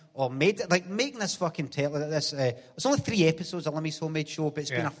thing or made it, like making this fucking this. It's only 3 episodes of Limmy's Homemade Show, but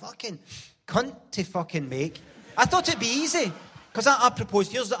it's been a fucking cunt to fucking make. I thought it'd be easy because I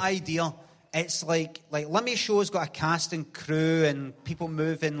proposed. Here's the idea. It's like Limmy's Show's got a cast and crew and people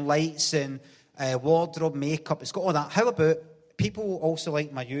moving lights and. Wardrobe, makeup, it's got all that. How about people also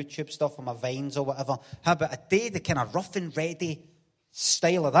like my YouTube stuff or my Vines or whatever? How about a day the kind of rough and ready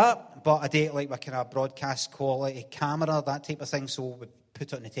style of that, but a day like my kind of broadcast quality camera, that type of thing, so we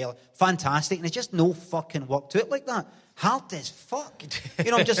put it on the tail. Fantastic, and there's just no fucking work to it like that. Hard as fuck. You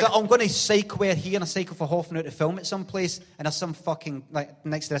know, I'm just like, I'm going to cycle here and I cycle for half an hour to film at some place, and there's some fucking, like,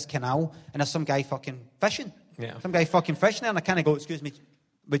 next to this canal, and there's some guy fucking fishing. Yeah. Some guy fucking fishing there, and I kind of go, excuse me,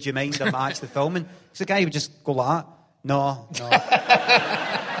 would you mind if I actually filming? So the guy would just go like that. No.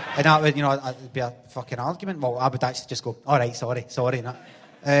 And that would, you know, it'd be a fucking argument. Well, I would actually just go, all right, sorry.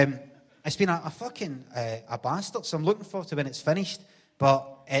 It's been a fucking a bastard, so I'm looking forward to when it's finished, but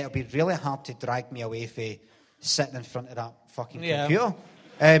it'll be really hard to drag me away from sitting in front of that fucking computer.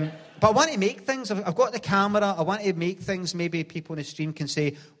 But I want to make things. I've got the camera. I want to make things. Maybe people in the stream can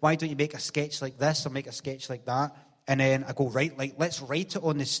say, why don't you make a sketch like this or make a sketch like that? And then I go, right, like, let's write it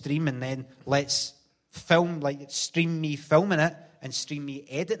on the stream and then let's film, like, stream me filming it and stream me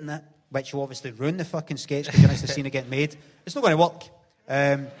editing it, which will obviously ruin the fucking sketch because you're actually seeing it get made. It's not going to work.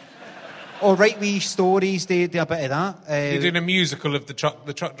 Or write wee stories, do a bit of that. You're doing a musical of the truck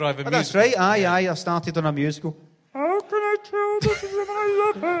driver musical. That's right, aye. I started on a musical. How can I tell this is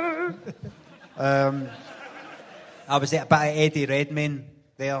I love her? I was at a bit of Eddie Redmayne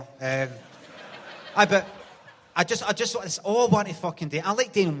there. But I just, it's all I want to fucking do. I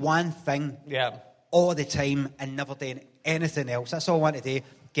like doing one thing all the time and never doing anything else. That's all I want to do.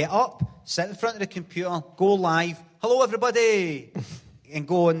 Get up, sit in front of the computer, go live. Hello, everybody. And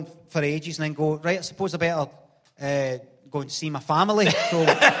go on for ages and then go, right, I suppose I better go and see my family. So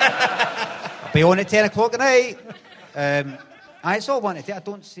I'll be on at 10 o'clock at night. That's all I want to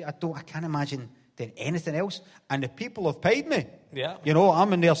do. I can't imagine doing anything else. And the people have paid me. Yeah. You know,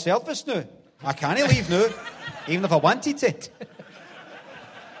 I'm in their service now. I can't leave now, even if I wanted to.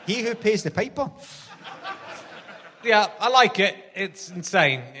 He who pays the piper. Yeah, I like it. It's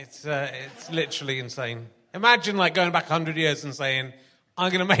insane. It's literally insane. Imagine like going back 100 years and saying, I'm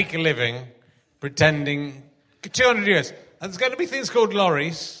going to make a living pretending... 200 years. There's going to be things called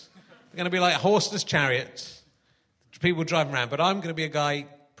lorries. They're going to be like horseless chariots. People driving around. But I'm going to be a guy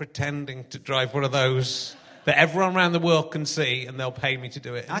pretending to drive one of those that everyone around the world can see, and they'll pay me to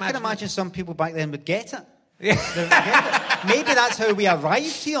do it. I can imagine some people back then would get it. Yeah. Maybe that's how we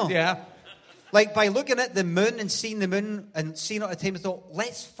arrived here. Yeah. Like, by looking at the moon and seeing the moon and seeing it at a time, I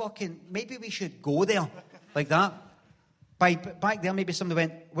thought, maybe we should go there. Like that. Back there, maybe somebody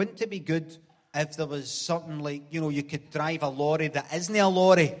went, wouldn't it be good if there was something like, you know, you could drive a lorry that isn't a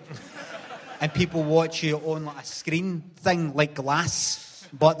lorry and people watch you on like a screen thing like glass,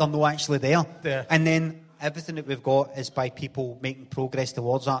 but they're not actually there. Yeah. And then everything that we've got is by people making progress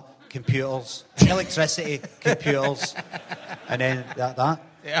towards that. Computers, electricity, computers, and then that.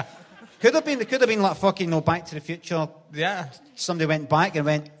 Yeah. Could have been like fucking Back to the Future. Yeah. Somebody went back and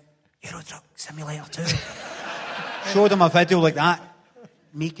went, Euro Truck Simulator 2. Showed them a video like that.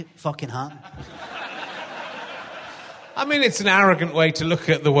 Make it fucking happen. I mean, it's an arrogant way to look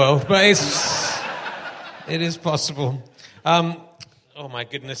at the world, but it is possible. Oh my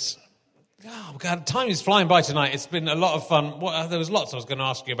goodness. Oh God, time is flying by tonight. It's been a lot of fun. There was lots I was going to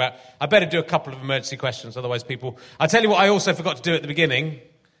ask you about. I better do a couple of emergency questions, otherwise people... I'll tell you what I also forgot to do at the beginning,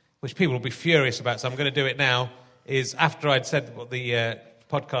 which people will be furious about, so I'm going to do it now, is after I'd said what the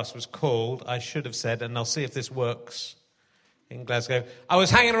podcast was called, I should have said, and I'll see if this works in Glasgow. I was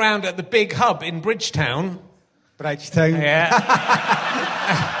hanging around at the big hub in Bridgetown. Yeah.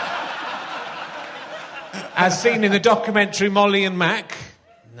 As seen in the documentary Molly and Mac.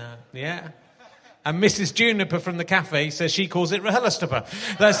 No. Yeah. And Mrs. Juniper from the cafe says she calls it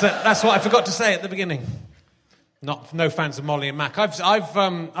RHLSTP. That's what I forgot to say at the beginning. No fans of Molly and Mac. I've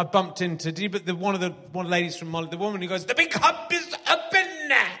bumped into one of the ladies from Molly, the woman who goes, the big hub is open.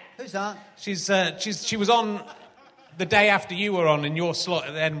 Who's that? She was on the day after you were on in your slot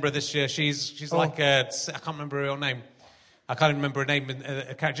at Edinburgh this year. She's like I can't remember her real name. I can't even remember her name.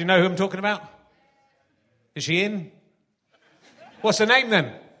 Do you know who I'm talking about? Is she in? What's her name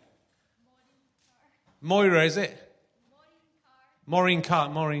then? Moira, is it? Maureen Carr.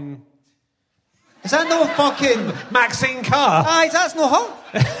 Maureen. Is that no fucking... Maxine Carr? Aye, that's no her.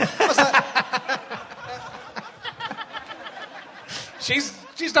 What's that?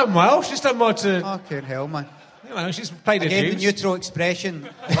 She's done well. She's done well to... Fucking hell, man. You know, she's played Again, a the neutral expression.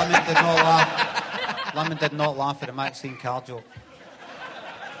 Lemon did not laugh. Lemon did not laugh at a Maxine Carr joke.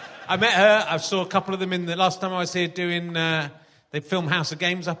 I met her. I saw a couple of them in the last time I was here doing... they film House of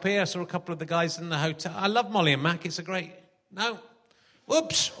Games up here. I saw a couple of the guys in the hotel. I love Molly and Mac. It's a great... No.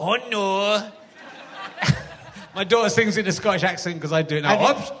 Whoops. Oh, no. My daughter sings in a Scottish accent because I do it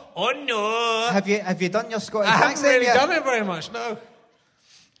now. Whoops. Oh, no. Have you done your Scottish accent? I haven't really yet? done it very much, no.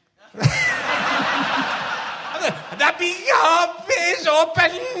 The big hub is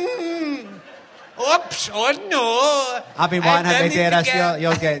open. Oops, oh no. I've been wanting to do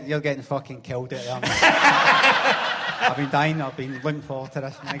this. You're getting fucking killed out there. I've been dying. I've been looking forward to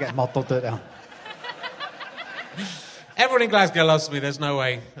this. I'm going to get murdered out there. Everyone in Glasgow loves me. There's no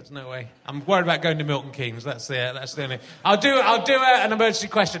way. I'm worried about going to Milton Keynes. That's the only... I'll do an emergency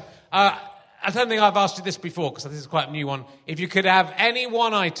question. I don't think I've asked you this before, because this is quite a new one. If you could have any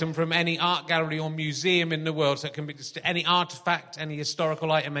one item from any art gallery or museum in the world, so it can be just any artifact, any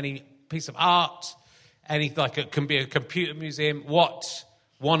historical item, any piece of art, it can be a computer museum, what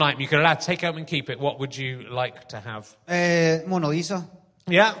one item you could allow to take home and keep it, what would you like to have? Mona Lisa.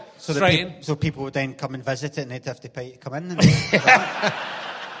 Yeah, so so people would then come and visit it and they'd have to pay to come in.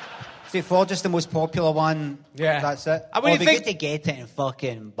 Straightforward, just the most popular one. Yeah. That's it. I mean, or they get to get it and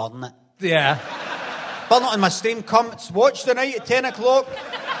fucking burn it. Yeah. Burn it on my stream. Come watch tonight at 10 o'clock.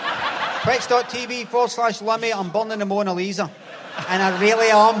 Twitch.tv/Limmy. I'm burning the Mona Lisa. And I really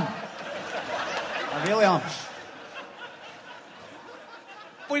am. I really am.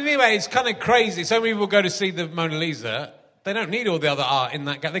 Well, anyway, it's kind of crazy. So many people go to see the Mona Lisa. They don't need all the other art in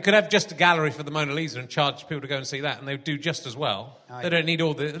that. They could have just a gallery for the Mona Lisa and charge people to go and see that, and they would do just as well. They don't need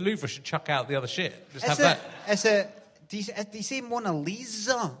all the Louvre should chuck out the other shit. Just have that. Do you say Mona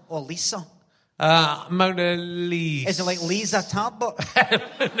Lisa or Lisa? Mona Lisa. Is it like Lisa Talbot?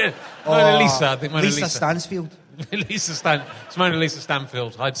 Mona Lisa, I think Mona Lisa. Lisa Stansfield. It's Mona Lisa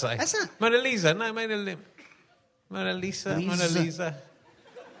Stanfield, I'd say. Is it? Mona Lisa, no, Mona Lisa.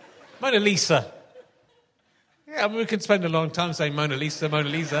 Mona Lisa. Yeah, I mean, we could spend a long time saying Mona Lisa.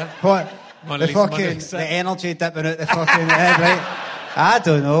 What? Mona the Lisa, fucking, Mona Lisa. the energy dipping out the fucking head, right? I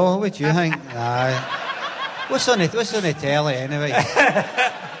don't know. What do you think? What's on the telly anyway?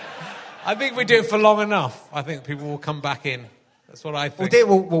 I think if we do it for long enough, I think people will come back in. That's what I think.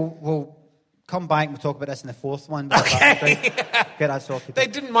 We'll come back and we'll talk about this in the fourth one. Okay. Get that sorted. They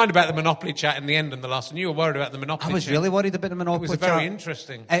didn't mind about the Monopoly chat in the end and the last one. You were worried about the Monopoly chat. I was really worried about the Monopoly chat. It was very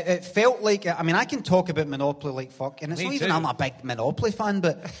interesting. It felt like... I mean, I can talk about Monopoly like fuck, and it's not even I'm a big Monopoly fan,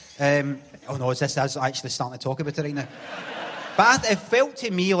 but... oh no, is actually starting to talk about it right now? But it felt to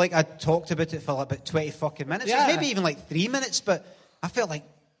me like I talked about it for about 20 fucking minutes. Yeah. Maybe even like 3 minutes, but I felt like,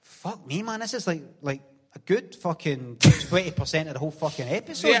 fuck me, man, this is like a good fucking 20% of the whole fucking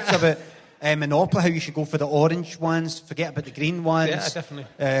episode. Yeah. It's about Monopoly, how you should go for the orange ones, forget about the green ones. Yeah, definitely.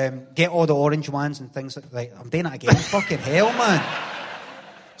 Get all the orange ones and things like I'm doing it again. Fucking hell, man.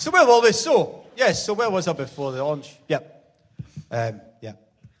 So where were we? So where was I before the orange? Yep. Yeah.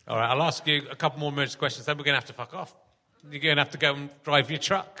 All right, I'll ask you a couple more merged questions, then we're going to have to fuck off. You're going to have to go and drive your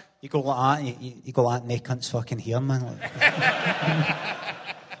truck. You go like that, you go like that, and they cunts fucking here, man.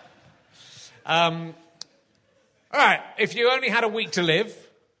 All right, if you only had a week to live,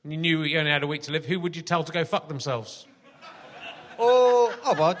 and you knew you only had a week to live, who would you tell to go fuck themselves? Oh,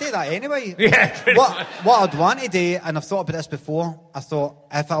 well, I'd do that anyway. Yeah, what I'd want to do, and I've thought about this before, I thought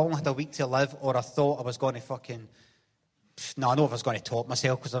if I only had a week to live, or I thought I was going to fucking... No, I know if I was going to top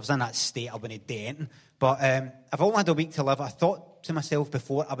myself, because I was in that state, I wouldn't do anything. But if I only had a week to live, I thought to myself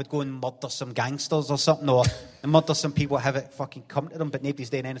before I would go and murder some gangsters or something, or murder some people that have it fucking come to them, but nobody's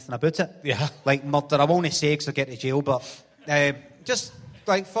doing anything about it. Yeah. Like murder, I won't say because I'll get to jail, but just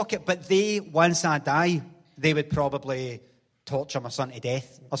like fuck it. But once I die, they would probably torture my son to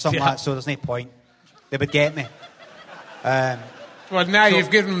death or something like that, so there's no point. They would get me. Well, now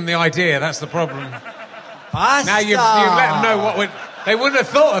you've given them the idea, that's the problem. Basta. Now you've let them know what would... They wouldn't have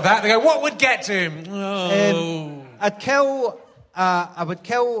thought of that. They go, what would get to him? Oh. I would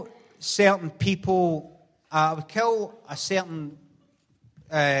kill certain people. I would kill a certain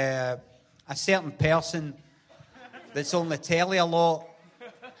person that's on the telly a lot.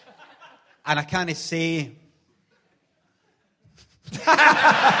 And I can't say...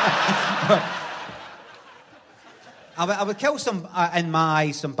 I would kill some, in my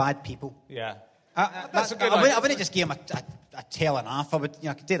eyes, some bad people. Yeah. That's a good idea. I wouldn't just give him a telling off. I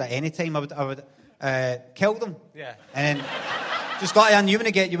could do that any time. I would kill them. Yeah. And then just got in. You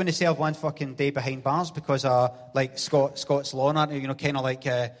wouldn't serve one fucking day behind bars because like Scots law, kind of like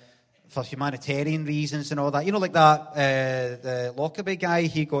for humanitarian reasons and all that. Like that the Lockerbie guy,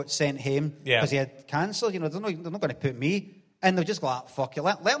 he got sent home because he had cancer. They're not going to put me. And they'll just go, fuck you,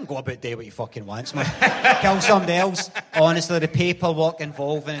 let him go about do what he fucking wants, man. Kill somebody else. Honestly, the paperwork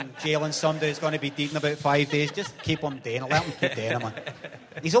involving jailing somebody is going to be deep in about 5 days. Just keep him doing it. Let him keep doing it, man.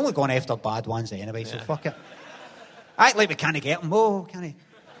 He's only going after bad ones anyway, so fuck it. Act like we can't get him. Oh, can he?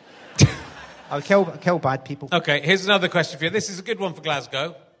 I would kill bad people. Okay, here's another question for you. This is a good one for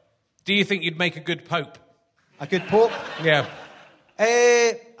Glasgow. Do you think you'd make a good pope? A good pope? Yeah.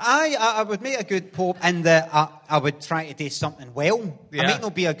 I would make a good pope in that I would try to do something well. Yeah. I might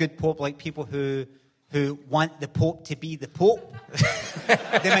not be a good pope like people who want the pope to be the pope.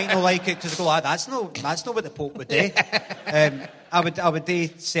 They might not like it because they go, that's not what the pope would do. I would do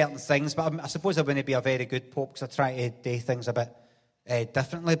certain things, but I suppose I wouldn't be a very good pope because I try to do things a bit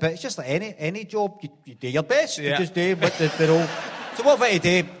differently. But it's just like any job, you do your best. Yeah. You just do what they're all... So what have I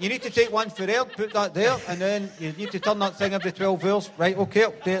to do? You need to take one for there, put that there, and then you need to turn that thing every 12 hours. Right, okay,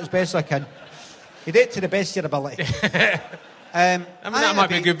 I'll do it as best I can. You do it to the best of your ability. That might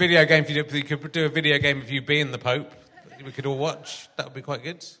be a good video game for you. You could do a video game of you being the Pope that we could all watch. That would be quite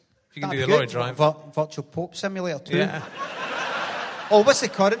good. If you can do the lorry drive. Virtual Pope Simulator 2. Yeah. Oh, what's the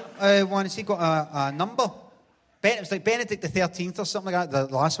current one? Has he got a number? It was like Benedict the 13th or something like that.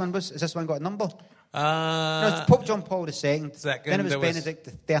 The last one was. Has this one got a number? No, it's Pope John Paul II. Then it was Benedict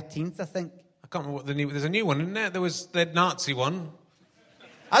the 13th, I think. I can't remember what the new... There's a new one, isn't there? There was the Nazi one.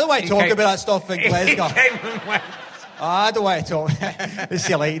 I don't want to talk about that stuff in Glasgow. I don't want to talk. It's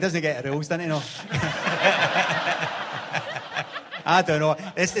silly. He doesn't get the rules, doesn't he? No. I don't know.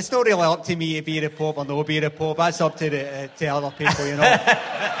 It's not really up to me to be the Pope or no be the Pope. That's up to other people, you know.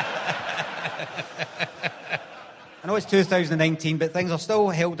 I know it's 2019, but things are still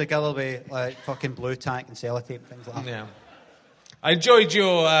held together with like fucking blue tack and sellotape and things like that. Yeah. I enjoyed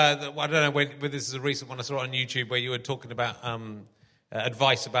your, I don't know whether this is a recent one I saw on YouTube where you were talking about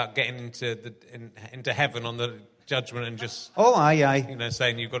advice about getting into heaven on the judgment and just... Oh, aye. You know,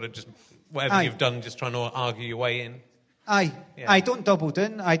 saying you've got to just, whatever you've done, just trying to argue your way in. Aye. Yeah. I don't double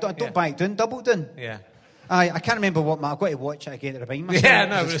down. I don't back down, double down. Yeah. I can't remember what I've got to watch it again to remind myself. Yeah,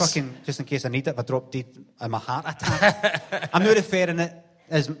 no, it's fucking just in case I need it if I drop dead in my heart attack. I'm not referring to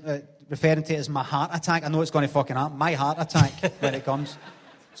it as my heart attack. I know it's going to fucking happen. My heart attack when it comes.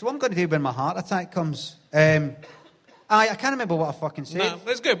 So what I'm going to do when my heart attack comes? I can't remember what I fucking said. No,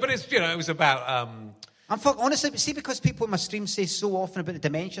 it's good, but it's it was about. Honestly, see, because people in my stream say so often about the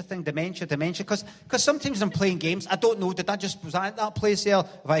dementia thing, dementia, because sometimes I'm playing games, I don't know, was I at that place there?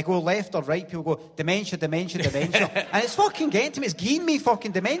 If I go left or right, people go, dementia, and it's fucking getting to me, it's giving me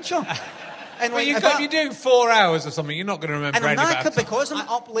fucking dementia. And well, if you're doing 4 hours or something, you're not going to remember anything. And I'm knackered because I'm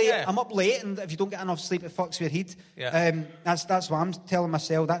up late. Yeah. I'm up late, and if you don't get enough sleep, it fucks your head. Yeah. That's what I'm telling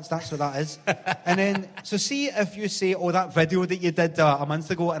myself. That's what that is. And then, so see if you say, oh, that video that you did a month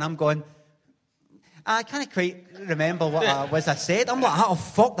ago, and I'm going, I can't quite remember what I said. I'm like, oh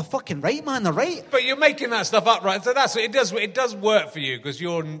fuck, they're fucking right, man, they're right. But you're making that stuff up, right? So that's it does work for you because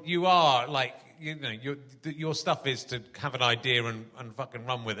you are like, you know, your stuff is to have an idea and fucking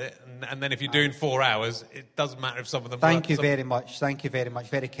run with it, and then if you're doing 4 hours, it doesn't matter if some of them. Thank you very much.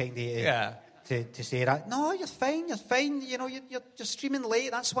 Very kind of you to say that. No, you're fine. You know, you're streaming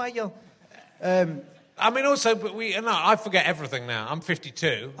late. That's why you're. I mean, also, but I forget everything now. I'm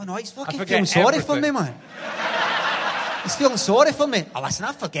 52. Oh no, he's fucking feeling sorry for me, man. He's feeling sorry for me. Oh, listen,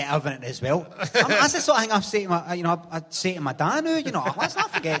 I forget everything as well. That's the sort of thing I say to my, I'd say to my dad now, you know, listen, I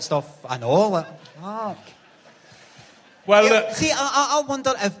forget stuff I know. Like, fuck. Well, look. See, I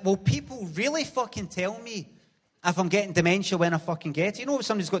wonder will people really fucking tell me if I'm getting dementia when I fucking get it? You know, if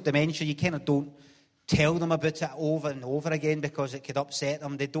somebody's got dementia, you kind of don't tell them about it over and over again because it could upset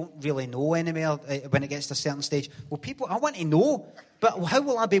them. They don't really know anymore when it gets to a certain stage. Well, I want to know, but how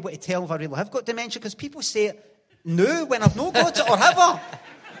will I be able to tell if I really have got dementia? Because people say it now when I've not got it, or have I?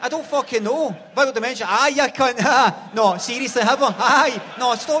 I don't fucking know. If I got dementia, you can't. No, seriously, have I?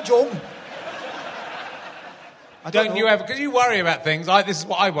 No, stop joking. Don't you ever? Because you worry about things. This is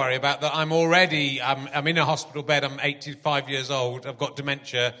what I worry about. That I'm already. I'm in a hospital bed. I'm 85 years old. I've got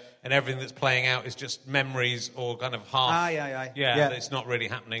dementia, and everything that's playing out is just memories or kind of half. Aye. Yeah, it's not really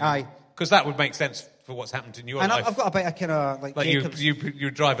happening. Aye. Because that would make sense for what's happened in your and life. I've got a bit of kind of like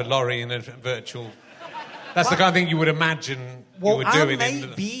you drive a lorry in a virtual. That's the kind of thing you would imagine you were doing. I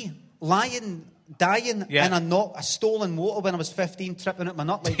might be lying, dying in a stolen motor when I was 15, tripping out my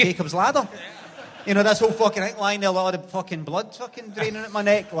nut like Jacob's Ladder. You know, this whole fucking thing, lying there, a lot of fucking blood fucking draining out my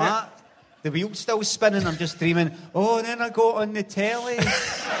neck like that. The wheel's still spinning, I'm just dreaming, and then I got on the telly.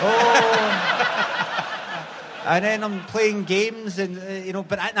 And then I'm playing games, and,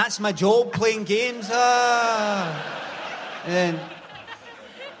 but that's my job, playing games. And then,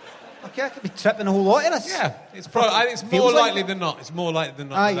 okay, I could be tripping a whole lot of this. Yeah, I think it's more likely than not. It's more likely than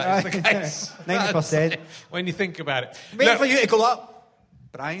not that is the case. 90%. When you think about it. Wait for you to go up.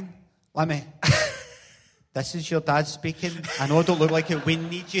 Brian, let me. This is your dad speaking. I know it don't look like it. We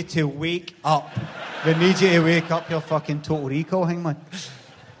need you to wake up. We need you to wake up, your fucking Total Recall thing, man.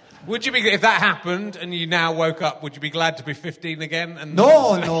 Would you be, if that happened and you now woke up, would you be glad to be 15 again? And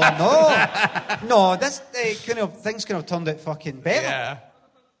No. No, this things could have turned out fucking better. Yeah.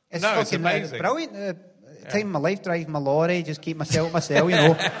 It's amazing. Brilliant. Time of my life, driving my lorry, just keep myself, you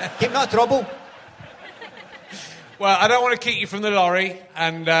know. Keep me out of trouble. Well, I don't want to keep you from the lorry,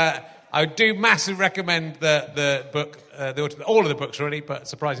 and I do massively recommend the book, all of the books really, but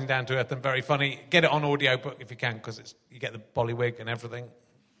Surprising Down to Earth and very funny. Get it on audiobook if you can, because you get the Bollywig and everything.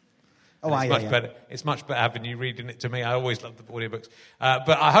 Better. It's much better having you reading it to me. I always love the audiobooks.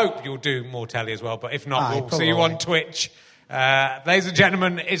 But I hope you'll do more telly as well. But if not, we'll see you on Twitch. Ladies and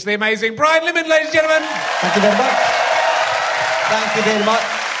gentlemen, it's the amazing Brian Limond, ladies and gentlemen. Thank you very much. Thank you very much.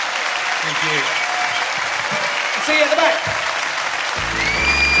 Thank you. See you at the back.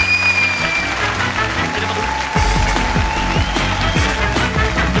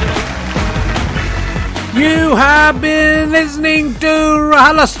 You have been listening to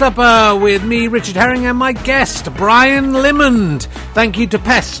RHLSTP with me, Richard Herring, and my guest, Brian Limond. Thank you to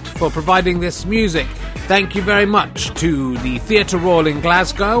Pest for providing this music. Thank you very much to the Theatre Royal in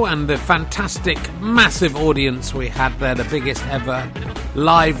Glasgow and the fantastic, massive audience we had there, the biggest ever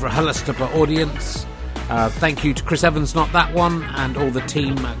live RHLSTP audience. Thank you to Chris Evans, Not That One, and all the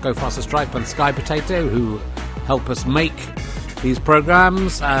team at Go Faster Stripe and Sky Potato who help us make these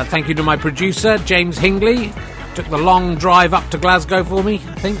programmes. Thank you to my producer, James Hingley. Took the long drive up to Glasgow for me,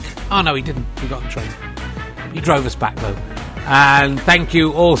 I think. Oh, no, he didn't. He got the train. He drove us back, though. And thank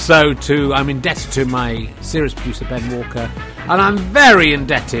you also to... I'm indebted to my series producer, Ben Walker. And I'm very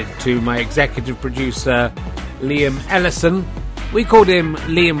indebted to my executive producer, Liam Ellison. We called him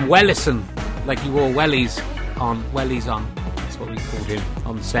Liam Wellison, like he wore wellies on. That's what we called him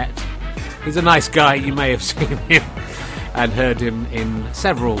on set. He's a nice guy. You may have seen him and heard him in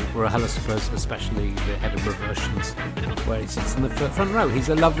several RHLSTPs, especially the Edinburgh versions, where he sits in the front row. He's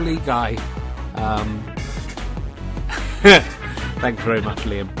a lovely guy. Thanks very much,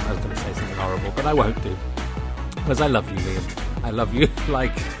 Liam. I was going to say something horrible, but I won't do, because I love you, Liam. I love you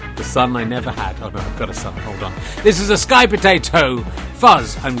like the son I never had. Oh no, I've got a son. Hold on. This is a Sky Potato,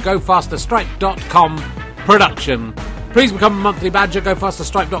 Fuzz, and GoFasterStripe.com production. Please become a monthly badger.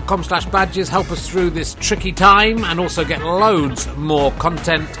 GoFasterStripe.com/badges. Help us through this tricky time, and also get loads more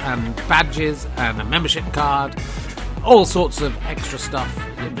content and badges and a membership card. All sorts of extra stuff.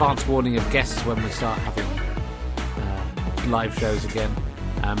 Advance warning of guests when we start having live shows again.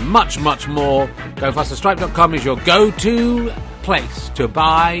 Much, much more. GoFasterStripe.com is your go-to place to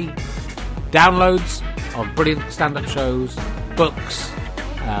buy downloads of brilliant stand-up shows, books,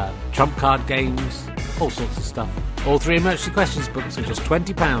 trump card games, all sorts of stuff. All 3 emergency questions books are just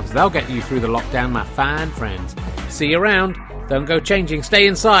 £20. They'll get you through the lockdown, my fine friends. See you around. Don't go changing. Stay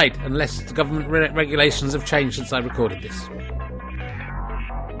inside unless the government regulations have changed since I recorded this.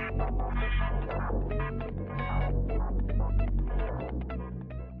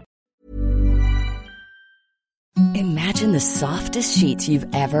 Imagine the softest sheets you've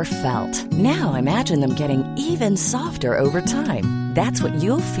ever felt. Now imagine them getting even softer over time. That's what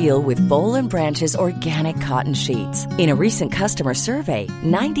you'll feel with Boll & Branch's organic cotton sheets. In a recent customer survey,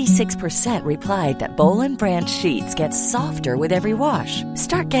 96% replied that Boll & Branch sheets get softer with every wash.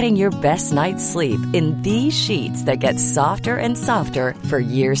 Start getting your best night's sleep in these sheets that get softer and softer for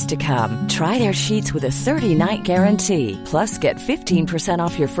years to come. Try their sheets with a 30-night guarantee. Plus, get 15%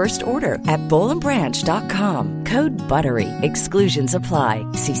 off your first order at BollandBranch.com. Code BUTTERY. Exclusions apply.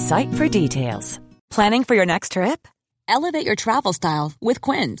 See site for details. Planning for your next trip? Elevate your travel style with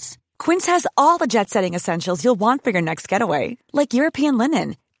Quince. Quince has all the jet-setting essentials you'll want for your next getaway, like European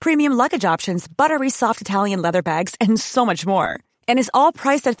linen, premium luggage options, buttery soft Italian leather bags, and so much more. And is all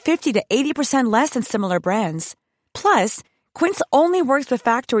priced at 50 to 80% less than similar brands. Plus, Quince only works with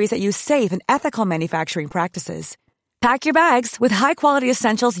factories that use safe and ethical manufacturing practices. Pack your bags with high-quality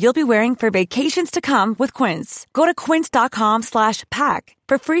essentials you'll be wearing for vacations to come with Quince. Go to quince.com/pack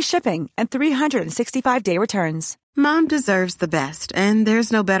for free shipping and 365-day returns. Mom deserves the best, and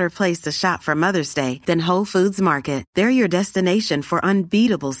there's no better place to shop for Mother's Day than Whole Foods Market. They're your destination for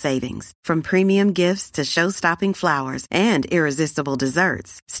unbeatable savings, from premium gifts to show-stopping flowers and irresistible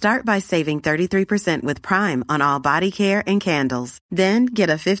desserts. Start by saving 33% with Prime on all body care and candles. Then get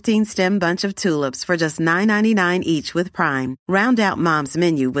a 15-stem bunch of tulips for just $9.99 each with Prime. Round out Mom's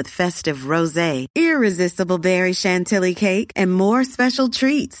menu with festive rosé, irresistible berry chantilly cake, and more special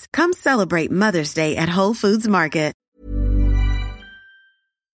treats. Come celebrate Mother's Day at Whole Foods Market.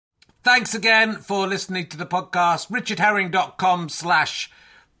 Thanks again for listening to the podcast.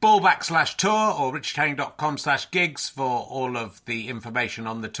 richardherring.com/ballback/tour or richardherring.com/gigs for all of the information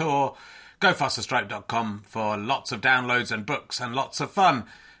on the tour. GoFasterStripe.com for lots of downloads and books and lots of fun.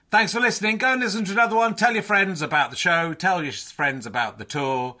 Thanks for listening. Go and listen to another one. Tell your friends about the show. Tell your friends about the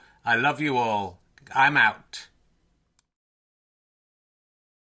tour. I love you all. I'm out.